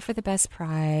then sell for the best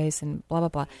price and blah, blah,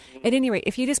 blah. At any rate,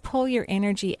 if you just pull your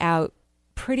energy out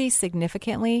pretty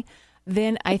significantly,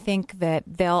 then I think that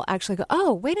they'll actually go,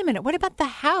 oh, wait a minute, what about the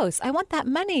house? I want that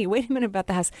money. Wait a minute about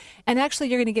the house. And actually,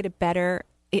 you're going to get a better,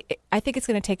 I think it's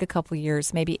going to take a couple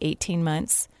years, maybe 18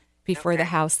 months before the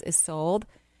house is sold,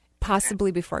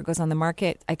 possibly before it goes on the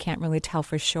market. I can't really tell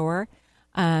for sure.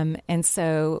 And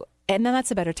then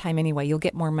that's a better time anyway. You'll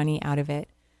get more money out of it.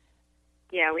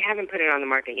 Yeah, we haven't put it on the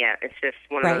market yet. It's just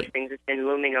one of those things that's been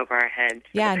looming over our heads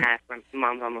for the past. My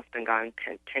mom's almost been gone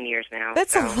 10 years now.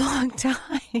 That's a long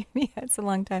time. Yeah, it's a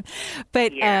long time.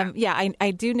 But,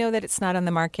 I do know that it's not on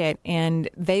the market, and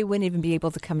they wouldn't even be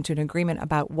able to come to an agreement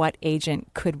about what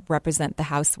agent could represent the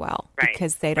house well,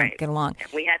 because they don't get along.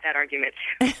 We had that argument,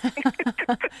 too.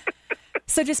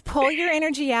 So just pull your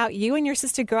energy out. You and your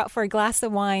sister go out for a glass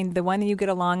of wine, the one that you get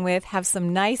along with, have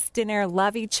some nice dinner,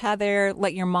 love each other,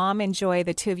 let your mom enjoy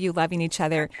the two of you loving each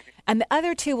other. And the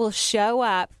other two will show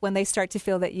up when they start to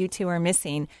feel that you two are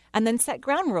missing, and then set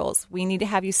ground rules. We need to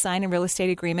have you sign a real estate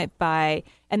agreement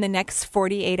in the next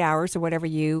 48 hours or whatever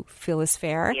you feel is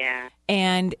fair. Yeah.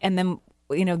 And then,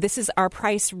 this is our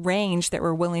price range that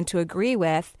we're willing to agree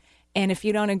with. And if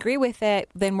you don't agree with it,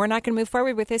 then we're not going to move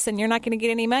forward with this, and you're not going to get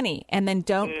any money. And then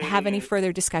don't have any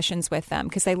further discussions with them,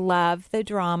 because they love the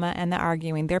drama and the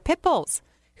arguing. They're pit bulls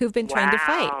who've been trained to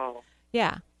fight.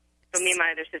 Yeah. So me and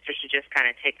my other sister should just kind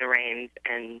of take the reins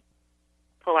and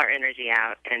pull our energy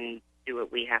out and do what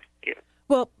we have to do.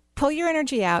 Well, pull your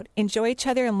energy out, enjoy each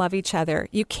other, and love each other.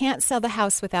 You can't sell the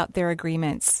house without their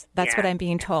agreements. That's what I'm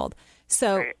being told.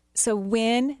 So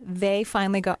when they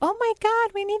finally go, oh, my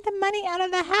God, we need the money out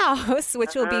of the house,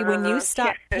 which will be when you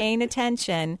stop paying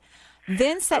attention,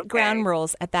 then set ground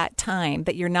rules at that time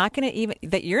that you're not going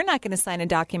to sign a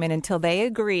document until they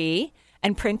agree,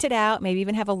 and print it out, maybe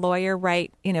even have a lawyer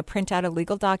print out a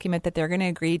legal document that they're going to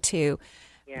agree to,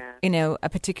 a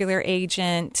particular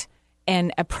agent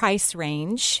and a price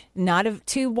range, not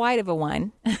too wide of a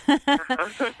one.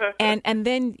 And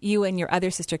then you and your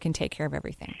other sister can take care of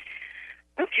everything.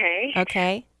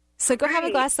 Okay. So go have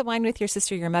a glass of wine with your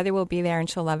sister. Your mother will be there, and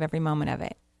she'll love every moment of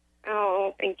it.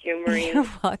 Oh, thank you, Marie. You're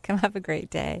welcome. Have a great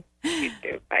day. You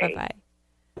too. Bye.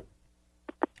 Bye-bye.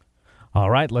 All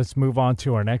right, let's move on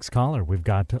to our next caller. We've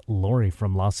got Lori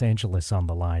from Los Angeles on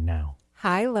the line now.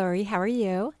 Hi, Lori. How are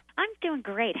you? I'm doing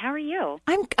great. How are you?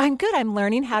 I'm good. I'm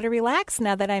learning how to relax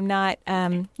now that I'm not,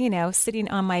 sitting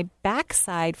on my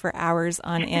backside for hours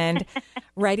on end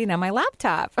writing on my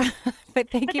laptop. But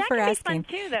thank you for asking. Fun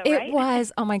too, though, right? It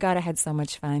was. Oh, my God. I had so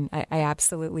much fun. I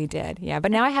absolutely did. Yeah.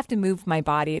 But now I have to move my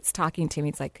body. It's talking to me.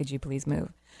 It's like, could you please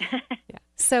move? Yeah.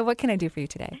 So what can I do for you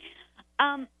today?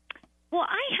 Well,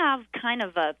 I have kind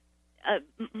of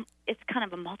it's kind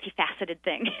of a multifaceted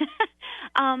thing.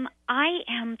 I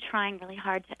am trying really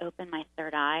hard to open my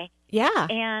third eye. Yeah.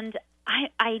 And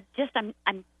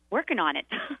I'm working on it,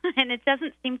 and it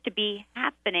doesn't seem to be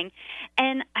happening.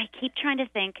 And I keep trying to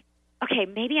think, okay,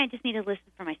 maybe I just need to listen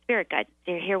for my spirit guides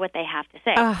to hear what they have to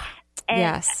say. And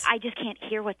yes. I just can't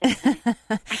hear what they're saying.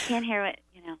 I can't hear it,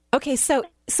 Okay, so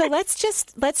let's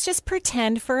just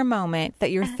pretend for a moment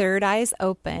that your third eye is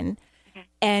open.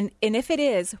 And if it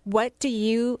is, what do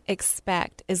you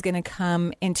expect is going to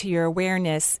come into your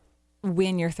awareness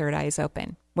when your third eye is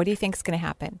open? What do you think is going to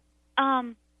happen?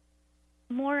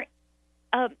 more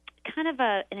kind of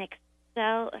an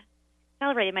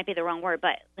accelerated might be the wrong word,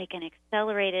 but like an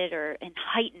accelerated or an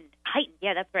heightened,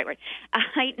 yeah, that's the right word, a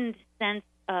heightened sense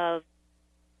of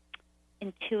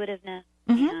intuitiveness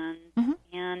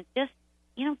and just,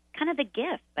 kind of the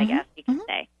gift, I guess you could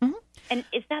say. And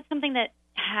is that something that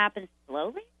happens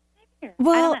slowly?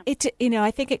 Well,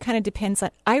 I think it kind of depends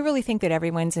on, I really think that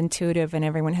everyone's intuitive and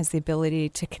everyone has the ability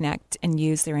to connect and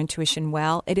use their intuition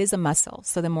well. It is a muscle.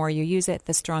 So the more you use it,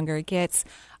 the stronger it gets.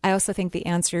 I also think the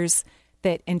answers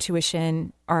that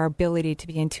intuition, our ability to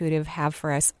be intuitive have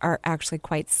for us are actually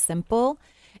quite simple.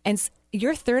 And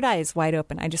your third eye is wide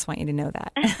open. I just want you to know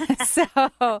that. So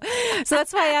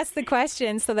that's why I asked the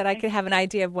question, so that I could have an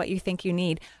idea of what you think you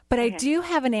need. But I do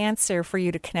have an answer for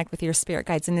you to connect with your spirit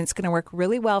guides, and it's going to work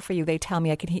really well for you. They tell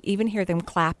me I can even hear them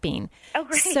clapping. Oh,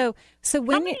 great. So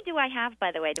when how many do I have,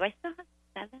 by the way? Do I still have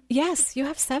 7? Yes, you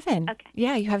have 7. Okay.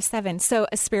 Yeah, you have 7. So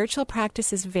a spiritual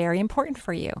practice is very important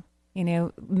for you.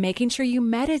 Making sure you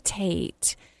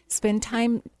meditate, spend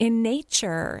time in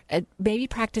nature, maybe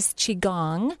practice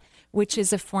Qigong, which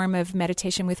is a form of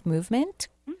meditation with movement.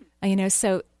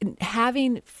 So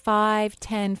having 5,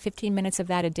 10, 15 minutes of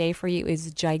that a day for you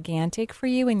is gigantic for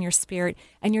you and your spirit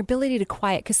and your ability to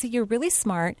quiet. Because, see, you're really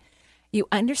smart. You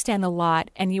understand a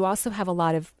lot, and you also have a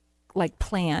lot of,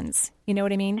 plans. You know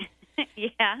what I mean?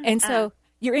 Yeah. And so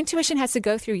your intuition has to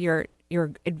go through your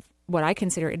what I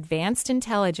consider advanced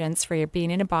intelligence for your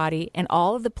being in a body and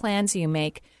all of the plans you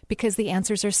make, because the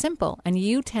answers are simple, and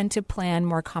you tend to plan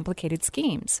more complicated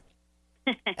schemes.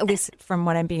 At least from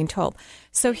what I'm being told.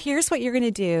 So here's what you're going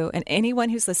to do, and anyone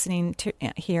who's listening to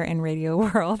here in Radio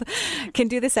World can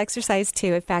do this exercise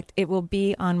too. In fact, it will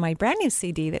be on my brand new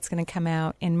CD that's going to come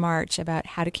out in March about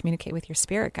how to communicate with your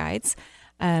spirit guides.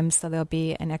 So there'll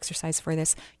be an exercise for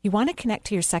this. You want to connect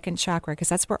to your second chakra, because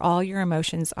that's where all your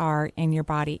emotions are in your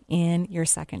body, in your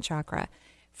second chakra.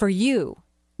 For you,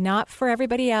 not for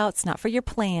everybody else, not for your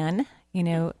plan,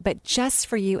 but just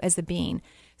for you as a being.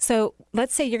 So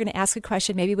let's say you're going to ask a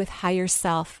question, maybe with higher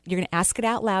self. You're going to ask it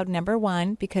out loud, number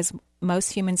one, because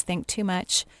most humans think too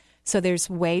much. So there's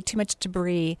way too much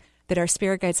debris that our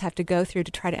spirit guides have to go through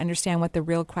to try to understand what the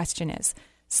real question is.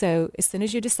 So as soon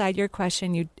as you decide your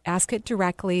question, you ask it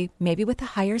directly, maybe with a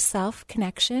higher self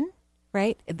connection,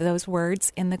 right? Those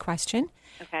words in the question.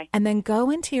 Okay. And then go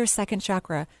into your second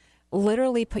chakra.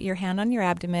 Literally put your hand on your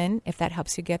abdomen, if that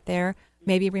helps you get there.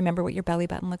 Maybe remember what your belly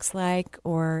button looks like,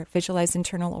 or visualize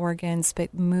internal organs,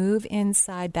 but move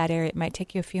inside that area. It might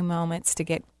take you a few moments to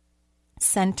get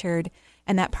centered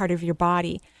in that part of your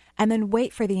body, and then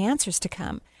wait for the answers to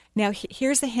come. Now,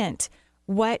 here's a hint.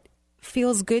 What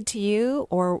feels good to you,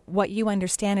 or what you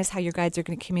understand, is how your guides are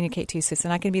going to communicate to you. So it's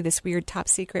not going to be this weird top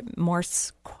secret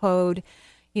Morse code,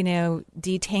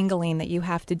 detangling that you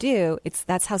have to do.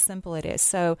 That's how simple it is.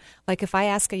 So like if I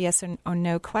ask a yes or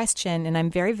no question and I'm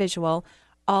very visual,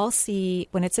 I'll see,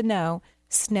 when it's a no,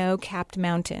 snow-capped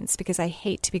mountains, because I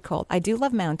hate to be cold. I do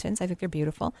love mountains. I think they're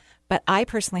beautiful, but I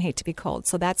personally hate to be cold.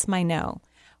 So that's my no.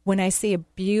 When I see a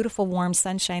beautiful warm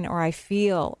sunshine, or I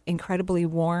feel incredibly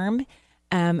warm,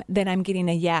 then I'm getting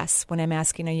a yes when I'm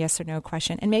asking a yes or no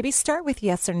question. And maybe start with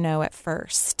yes or no at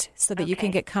first, so that you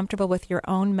can get comfortable with your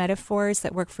own metaphors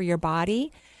that work for your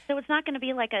body. So it's not going to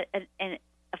be like a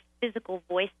physical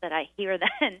voice that I hear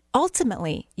then?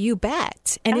 Ultimately, you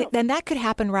bet. And then that could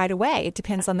happen right away. It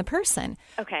depends on the person.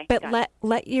 Okay. But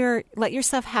let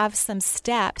yourself have some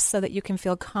steps so that you can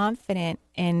feel confident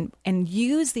and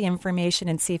use the information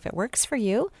and see if it works for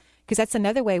you. Because that's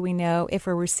another way we know if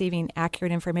we're receiving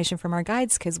accurate information from our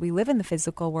guides, because we live in the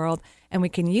physical world and we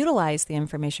can utilize the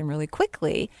information really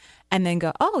quickly and then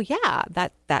go, oh, yeah,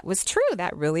 that was true.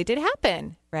 That really did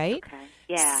happen, right? Okay.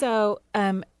 Yeah. So,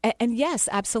 and yes,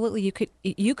 absolutely,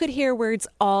 you could hear words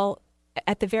all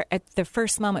at the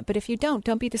first moment, but if you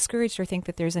don't be discouraged or think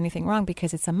that there's anything wrong,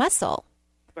 because it's a muscle.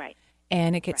 Right.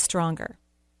 And it gets stronger.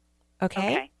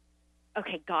 Okay?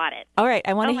 Okay, got it. All right,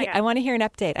 I want to hear an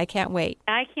update. I can't wait.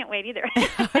 I can't wait either.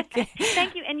 Okay.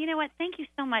 Thank you. And you know what? Thank you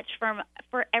so much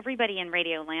for everybody in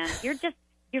Radio Land.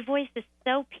 Your voice is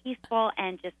so peaceful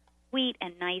and just sweet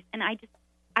and nice, and I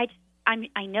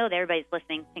know that everybody's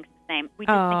listening thinks the same. We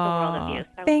just think the world of you.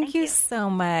 So thank you so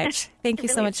much. Thank you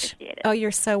really so much. Appreciate it. Oh,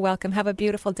 you're so welcome. Have a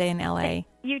beautiful day in LA.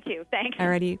 You too. Thanks.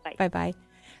 Alrighty. Bye-bye.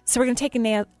 So we're going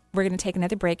to take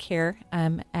another break here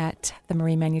at the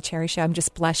Marie Manuchehri Show. I'm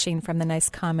just blushing from the nice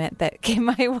comment that came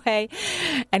my way,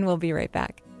 and we'll be right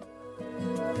back.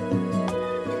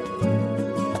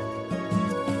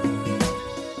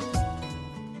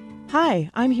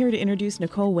 Hi, I'm here to introduce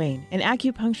Nicole Wayne, an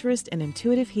acupuncturist and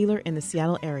intuitive healer in the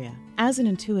Seattle area. As an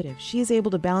intuitive, she is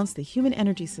able to balance the human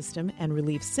energy system and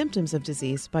relieve symptoms of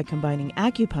disease by combining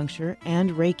acupuncture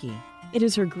and Reiki. It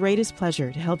is her greatest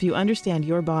pleasure to help you understand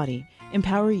your body,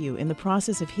 empower you in the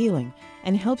process of healing,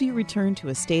 and help you return to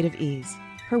a state of ease.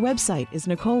 Her website is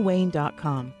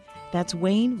NicoleWayne.com. That's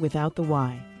Wayne without the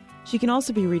Y. She can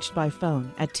also be reached by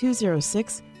phone at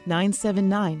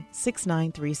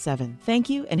 206-979-6937. Thank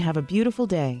you and have a beautiful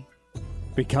day.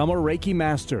 Become a Reiki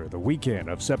Master the weekend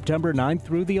of September 9th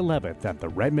through the 11th at the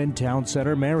Redmond Town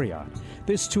Center Marriott.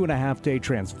 This 2.5-day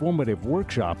transformative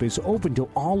workshop is open to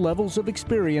all levels of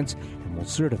experience and will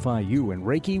certify you in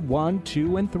Reiki 1,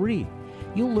 2, and 3.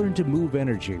 You'll learn to move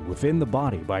energy within the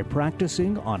body by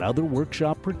practicing on other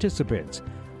workshop participants.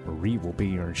 Marie will be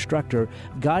your instructor,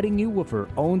 guiding you with her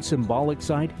own symbolic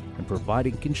sight and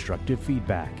providing constructive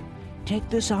feedback. Take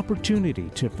this opportunity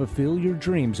to fulfill your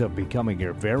dreams of becoming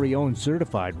your very own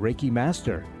certified Reiki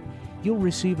Master. You'll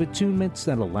receive attunements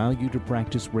that allow you to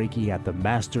practice Reiki at the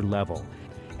master level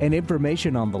and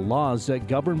information on the laws that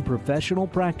govern professional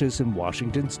practice in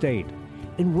Washington State.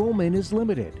 Enrollment is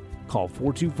limited. Call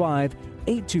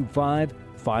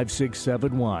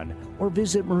 425-825-5671 or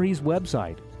visit Marie's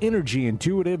website,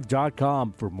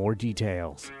 energyintuitive.com, for more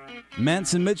details.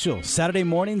 Manson Mitchell, Saturday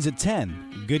mornings at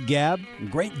 10. Good gab,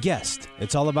 great guest.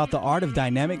 It's all about the art of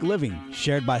dynamic living,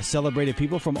 shared by celebrated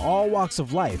people from all walks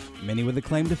of life, many with a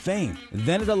claim to fame.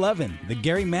 Then at 11, The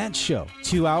Gary Mance Show.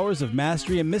 2 hours of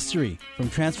mastery and mystery. From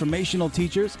transformational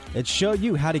teachers that show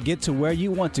you how to get to where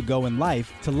you want to go in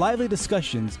life, to lively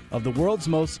discussions of the world's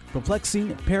most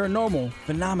perplexing paranormal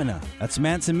phenomena. That's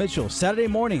Manson Mitchell, Saturday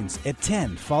mornings at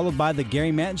 10, followed by The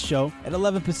Gary Mance Show at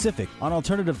 11 Pacific on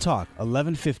Alternative Talk,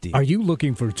 1150. Are you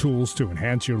looking for tools to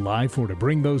enhance your life or to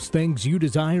bring those things you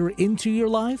desire into your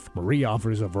life? Marie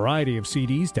offers a variety of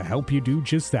CDs to help you do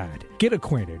just that. Get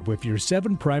acquainted with your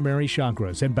 7 primary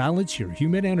chakras and balance your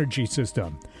human energy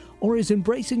system. Or is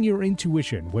embracing your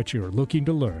intuition what you're looking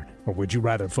to learn? Or would you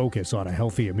rather focus on a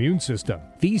healthy immune system?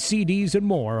 These CDs and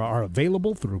more are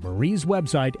available through Marie's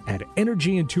website at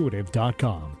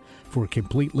energyintuitive.com. For a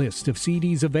complete list of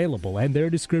CDs available and their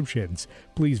descriptions,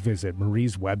 please visit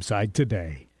Marie's website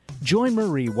today. Join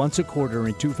Marie once a quarter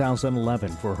in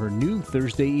 2011 for her new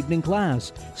Thursday evening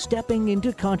class, Stepping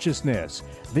into Consciousness.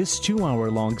 This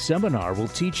 2-hour-long seminar will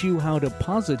teach you how to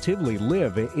positively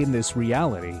live in this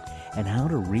reality and how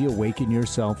to reawaken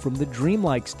yourself from the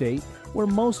dreamlike state where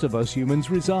most of us humans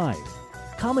reside.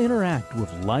 Come interact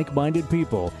with like-minded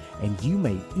people, and you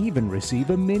may even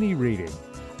receive a mini reading.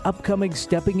 Upcoming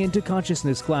Stepping into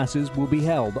Consciousness classes will be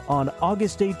held on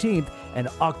August 18th and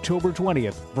October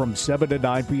 20th from 7 to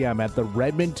 9 p.m. at the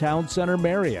Redmond Town Center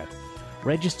Marriott.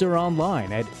 Register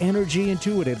online at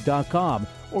energyintuitive.com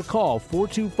or call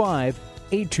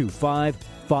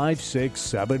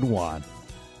 425-825-5671.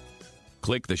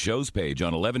 Click the show's page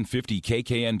on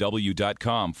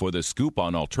 1150kknw.com for the scoop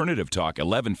on Alternative Talk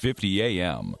 1150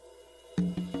 AM.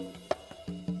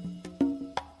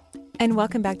 And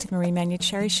welcome back to the Marie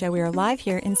Manuchehri Show. We are live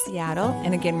here in Seattle.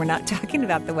 And again, we're not talking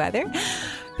about the weather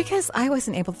because I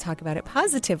wasn't able to talk about it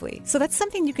positively. So that's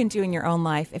something you can do in your own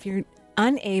life. If you're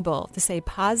unable to say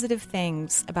positive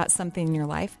things about something in your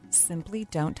life, simply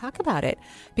don't talk about it.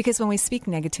 Because when we speak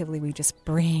negatively, we just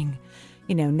bring,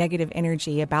 negative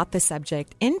energy about the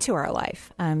subject into our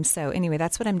life. So anyway,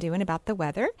 that's what I'm doing about the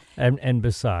weather. And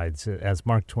besides, as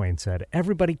Mark Twain said,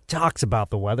 everybody talks about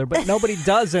the weather, but nobody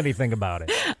does anything about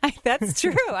it. That's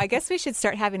true. I guess we should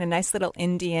start having a nice little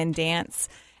Indian dance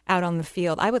out on the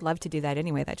field. I would love to do that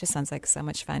anyway. That just sounds like so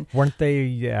much fun. Weren't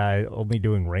they only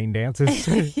doing rain dances?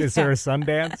 Is there a sun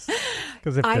dance?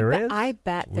 Because if there is, I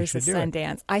bet there's a sun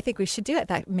dance. I think we should do it.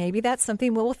 Maybe that's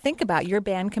something we'll think about. Your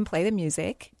band can play the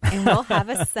music, and we'll have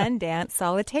a sun dance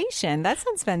salutation. That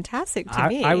sounds fantastic to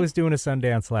me. I was doing a sun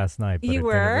dance last night. But you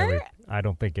were? I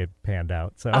don't think it panned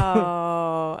out. So.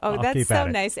 That's so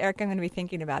nice, Eric. I'm going to be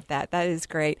thinking about that. That is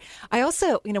great. I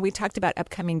also, we talked about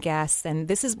upcoming guests, and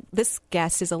this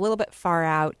guest is a little bit far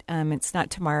out. It's not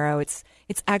tomorrow. It's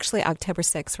actually October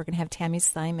 6th. We're going to have Tammy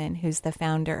Simon, who's the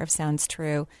founder of Sounds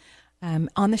True,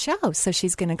 on the show. So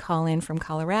she's going to call in from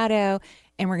Colorado,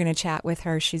 and we're going to chat with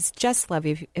her. She's just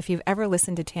lovely. If you've ever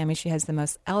listened to Tammy, she has the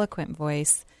most eloquent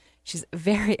voice. She's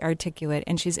very articulate,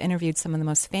 and she's interviewed some of the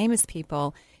most famous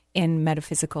people in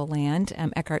metaphysical land,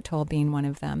 Eckhart Tolle being one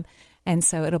of them. And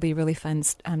so it'll be really fun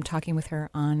talking with her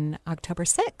on October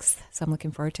 6th. So I'm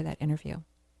looking forward to that interview.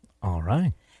 All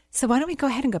right. So why don't we go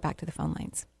ahead and go back to the phone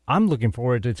lines? I'm looking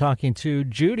forward to talking to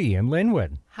Judy in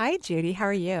Linwood. Hi, Judy. How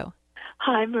are you?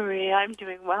 Hi, Marie. I'm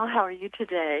doing well. How are you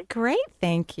today? Great.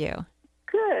 Thank you.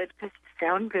 Good, because you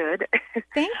sound good.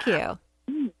 Thank you.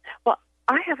 Well,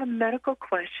 I have a medical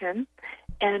question,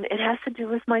 and it has to do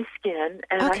with my skin.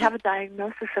 And I have a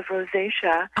diagnosis of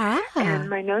rosacea, and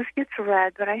my nose gets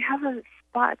red, but I have a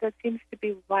spot that seems to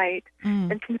be white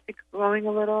and seems to be growing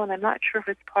a little, and I'm not sure if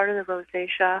it's part of the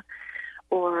rosacea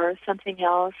or something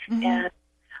else. And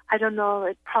I don't know,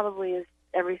 it probably is.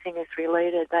 Everything is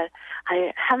related, but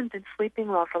I haven't been sleeping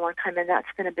well for a long time, and that's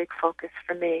been a big focus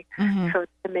for me. So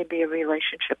there may be a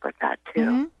relationship with that,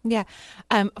 too. Yeah.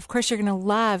 Of course, you're going to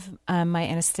love my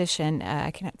anesthetician.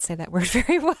 I cannot say that word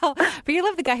very well, but you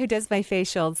love the guy who does my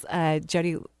facials,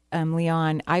 Jody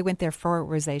Leon. I went there for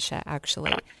rosacea,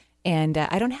 actually. And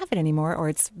I don't have it anymore, or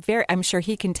it's I'm sure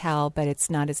he can tell, but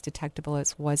it's not as detectable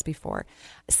as it was before.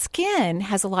 Skin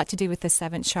has a lot to do with the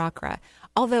seventh chakra,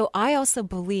 although I also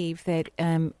believe that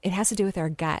it has to do with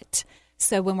our gut.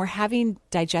 So when we're having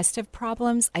digestive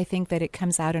problems, I think that it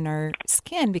comes out in our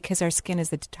skin because our skin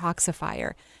is a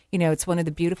detoxifier. You know, it's one of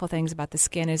the beautiful things about the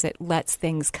skin is it lets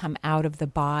things come out of the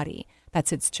body.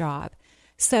 That's its job.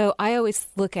 So I always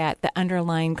look at the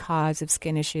underlying cause of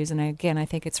skin issues, and again, I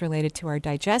think it's related to our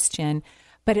digestion,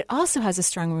 but it also has a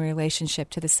strong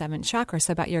relationship to the seventh chakra,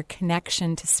 so about your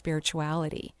connection to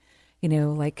spirituality, you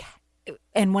know, like,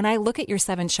 and when I look at your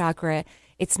seventh chakra,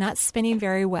 it's not spinning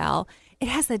very well. It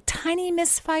has a tiny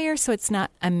misfire, so it's not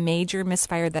a major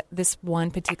misfire. That this one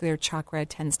particular chakra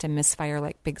tends to misfire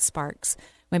like big sparks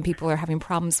when people are having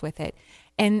problems with it.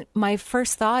 And my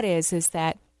first thought is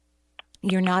that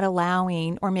you're not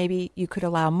allowing, or maybe you could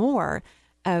allow more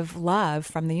of love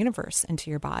from the universe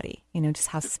into your body. You know, just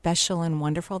how special and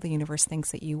wonderful the universe thinks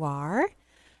that you are,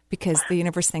 because the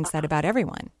universe thinks that about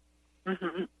everyone.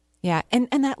 Yeah. And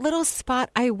that little spot,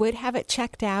 I would have it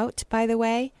checked out, by the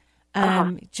way,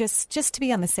 just to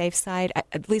be on the safe side.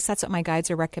 At least that's what my guides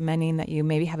are recommending, that you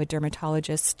maybe have a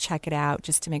dermatologist check it out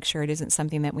just to make sure it isn't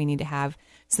something that we need to have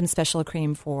some special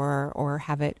cream for or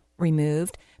have it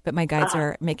removed. But my guides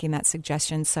are making that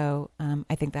suggestion, so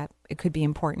I think that it could be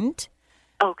important.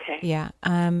 Okay. Yeah.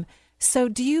 So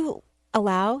do you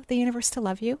allow the universe to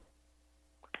love you?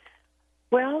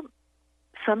 Well,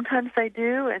 sometimes I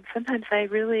do, and sometimes I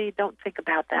really don't think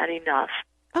about that enough.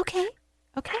 Okay.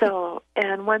 So,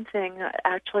 and one thing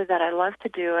actually that I love to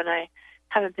do, and I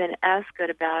haven't been as good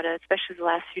about it, especially the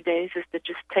last few days, is to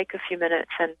just take a few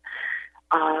minutes and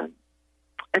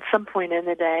at some point in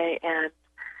the day, and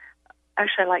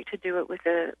actually I like to do it with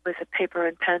a paper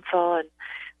and pencil and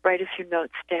write a few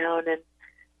notes down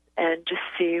and just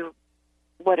see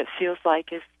what it feels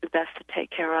like is the best to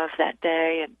take care of that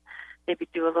day, and maybe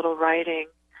do a little writing.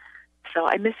 So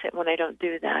I miss it when I don't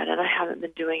do that, and I haven't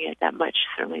been doing it that much,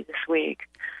 certainly this week.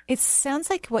 It sounds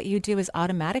like what you do is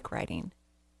automatic writing.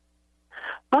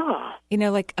 Oh. You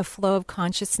know, like a flow of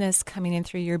consciousness coming in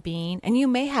through your being. And you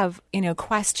may have, you know,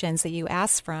 questions that you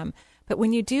ask from, but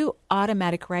when you do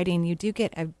automatic writing, you do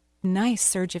get a nice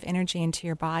surge of energy into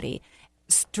your body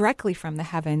directly from the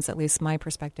heavens, at least my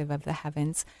perspective of the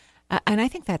heavens. And I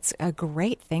think that's a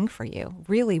great thing for you.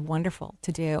 Really wonderful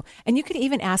to do. And you could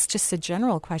even ask just a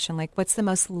general question like, what's the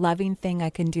most loving thing I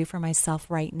can do for myself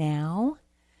right now?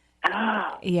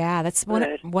 Oh, yeah, that's one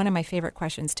of my favorite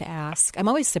questions to ask. I'm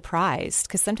always surprised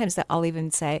because sometimes I'll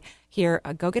even say, here,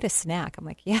 go get a snack. I'm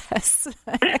like, yes,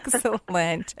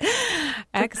 excellent.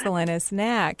 Excellent, a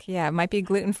snack. Yeah, it might be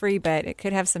gluten-free, but it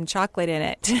could have some chocolate in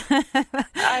it.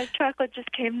 Chocolate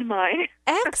just came to mind.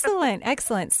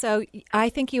 Excellent. So I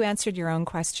think you answered your own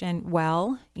question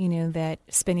well, you know, that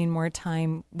spending more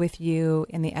time with you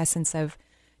in the essence of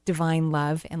divine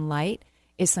love and light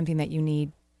is something that you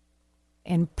need,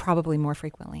 and probably more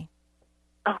frequently.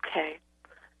 Okay.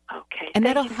 And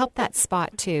that'll help that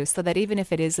spot too, so that even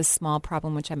if it is a small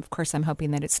problem, which I'm hoping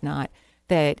that it's not,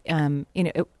 that you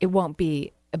know, it won't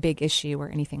be a big issue or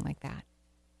anything like that.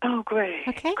 Oh, great.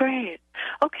 Okay. Great.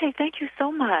 Okay, thank you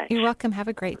so much. You're welcome. Have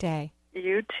a great day.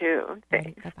 You too.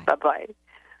 Thanks. Right, bye-bye.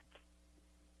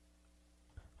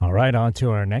 All right, on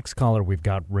to our next caller. We've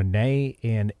got Renee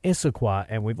in Issaquah,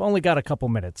 and we've only got a couple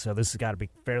minutes, so this has got to be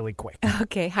fairly quick.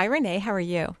 Okay. Hi, Renee. How are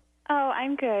you? Oh,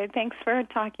 I'm good. Thanks for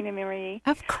talking to me, Marie.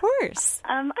 Of course.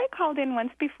 I called in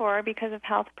once before because of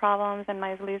health problems, and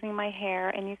I was losing my hair,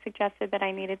 and you suggested that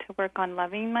I needed to work on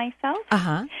loving myself.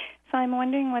 Uh-huh. So I'm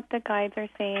wondering what the guides are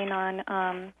saying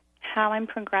on how I'm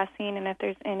progressing and if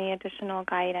there's any additional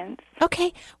guidance.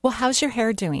 Okay. Well, how's your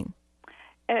hair doing?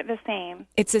 The same.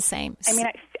 It's the same. I mean,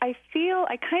 I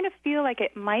kind of feel like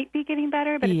it might be getting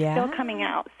better, but it's still coming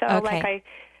out. So, like, I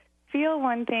feel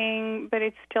one thing, but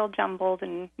it's still jumbled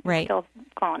and still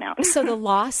falling out. So the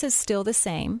loss is still the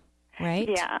same, right?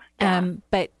 Yeah.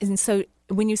 But so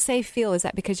when you say feel, is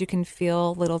that because you can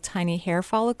feel little tiny hair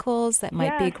follicles that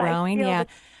might be growing? Yeah.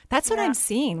 That's what I'm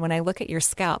seeing when I look at your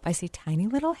scalp. I see tiny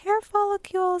little hair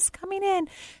follicles coming in.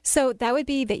 So that would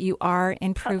be that you are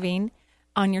improving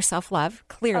on your self-love,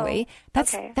 clearly.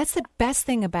 That's the best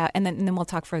thing about, and then we'll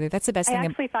talk further. That's the best thing. I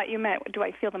actually thought you meant, do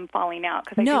I feel them falling out?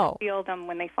 Because I do feel them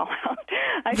when they fall out.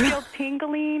 I feel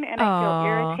tingling, and I feel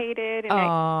irritated, and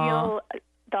I feel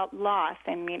the loss.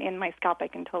 I mean, in my scalp, I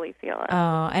can totally feel it.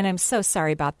 Oh, and I'm so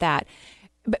sorry about that.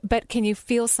 But can you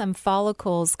feel some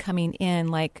follicles coming in?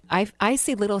 Like I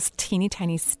see little teeny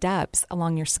tiny stubs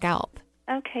along your scalp.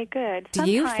 Okay, good. Do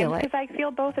you feel it? Because I feel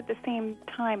both at the same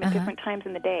time at different times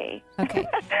in the day. Okay.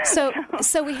 So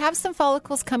we have some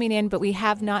follicles coming in, but we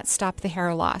have not stopped the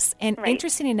hair loss. And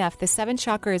interesting enough, the 7th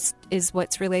chakra is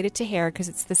what's related to hair because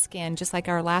it's the skin, just like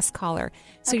our last caller.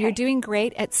 So you're doing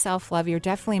great at self-love. You're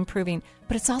definitely improving.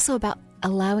 But it's also about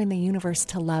allowing the universe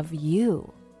to love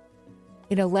you.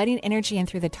 You know, letting energy in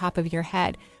through the top of your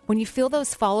head. When you feel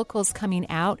those follicles coming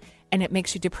out and it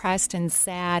makes you depressed and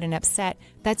sad and upset,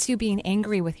 that's you being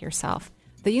angry with yourself.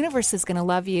 The universe is going to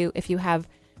love you if you have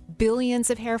billions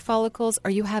of hair follicles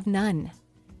or you have none.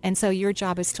 And so your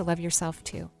job is to love yourself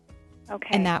too.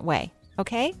 Okay. In that way.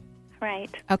 Okay? Right.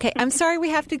 Okay. I'm sorry we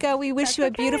have to go. We wish you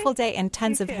a beautiful day and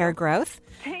tons of hair growth.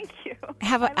 Thank you.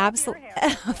 Have an absolute.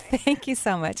 Thank you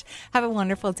so much. Have a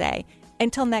wonderful day.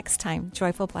 Until next time,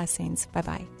 joyful blessings.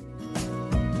 Bye-bye.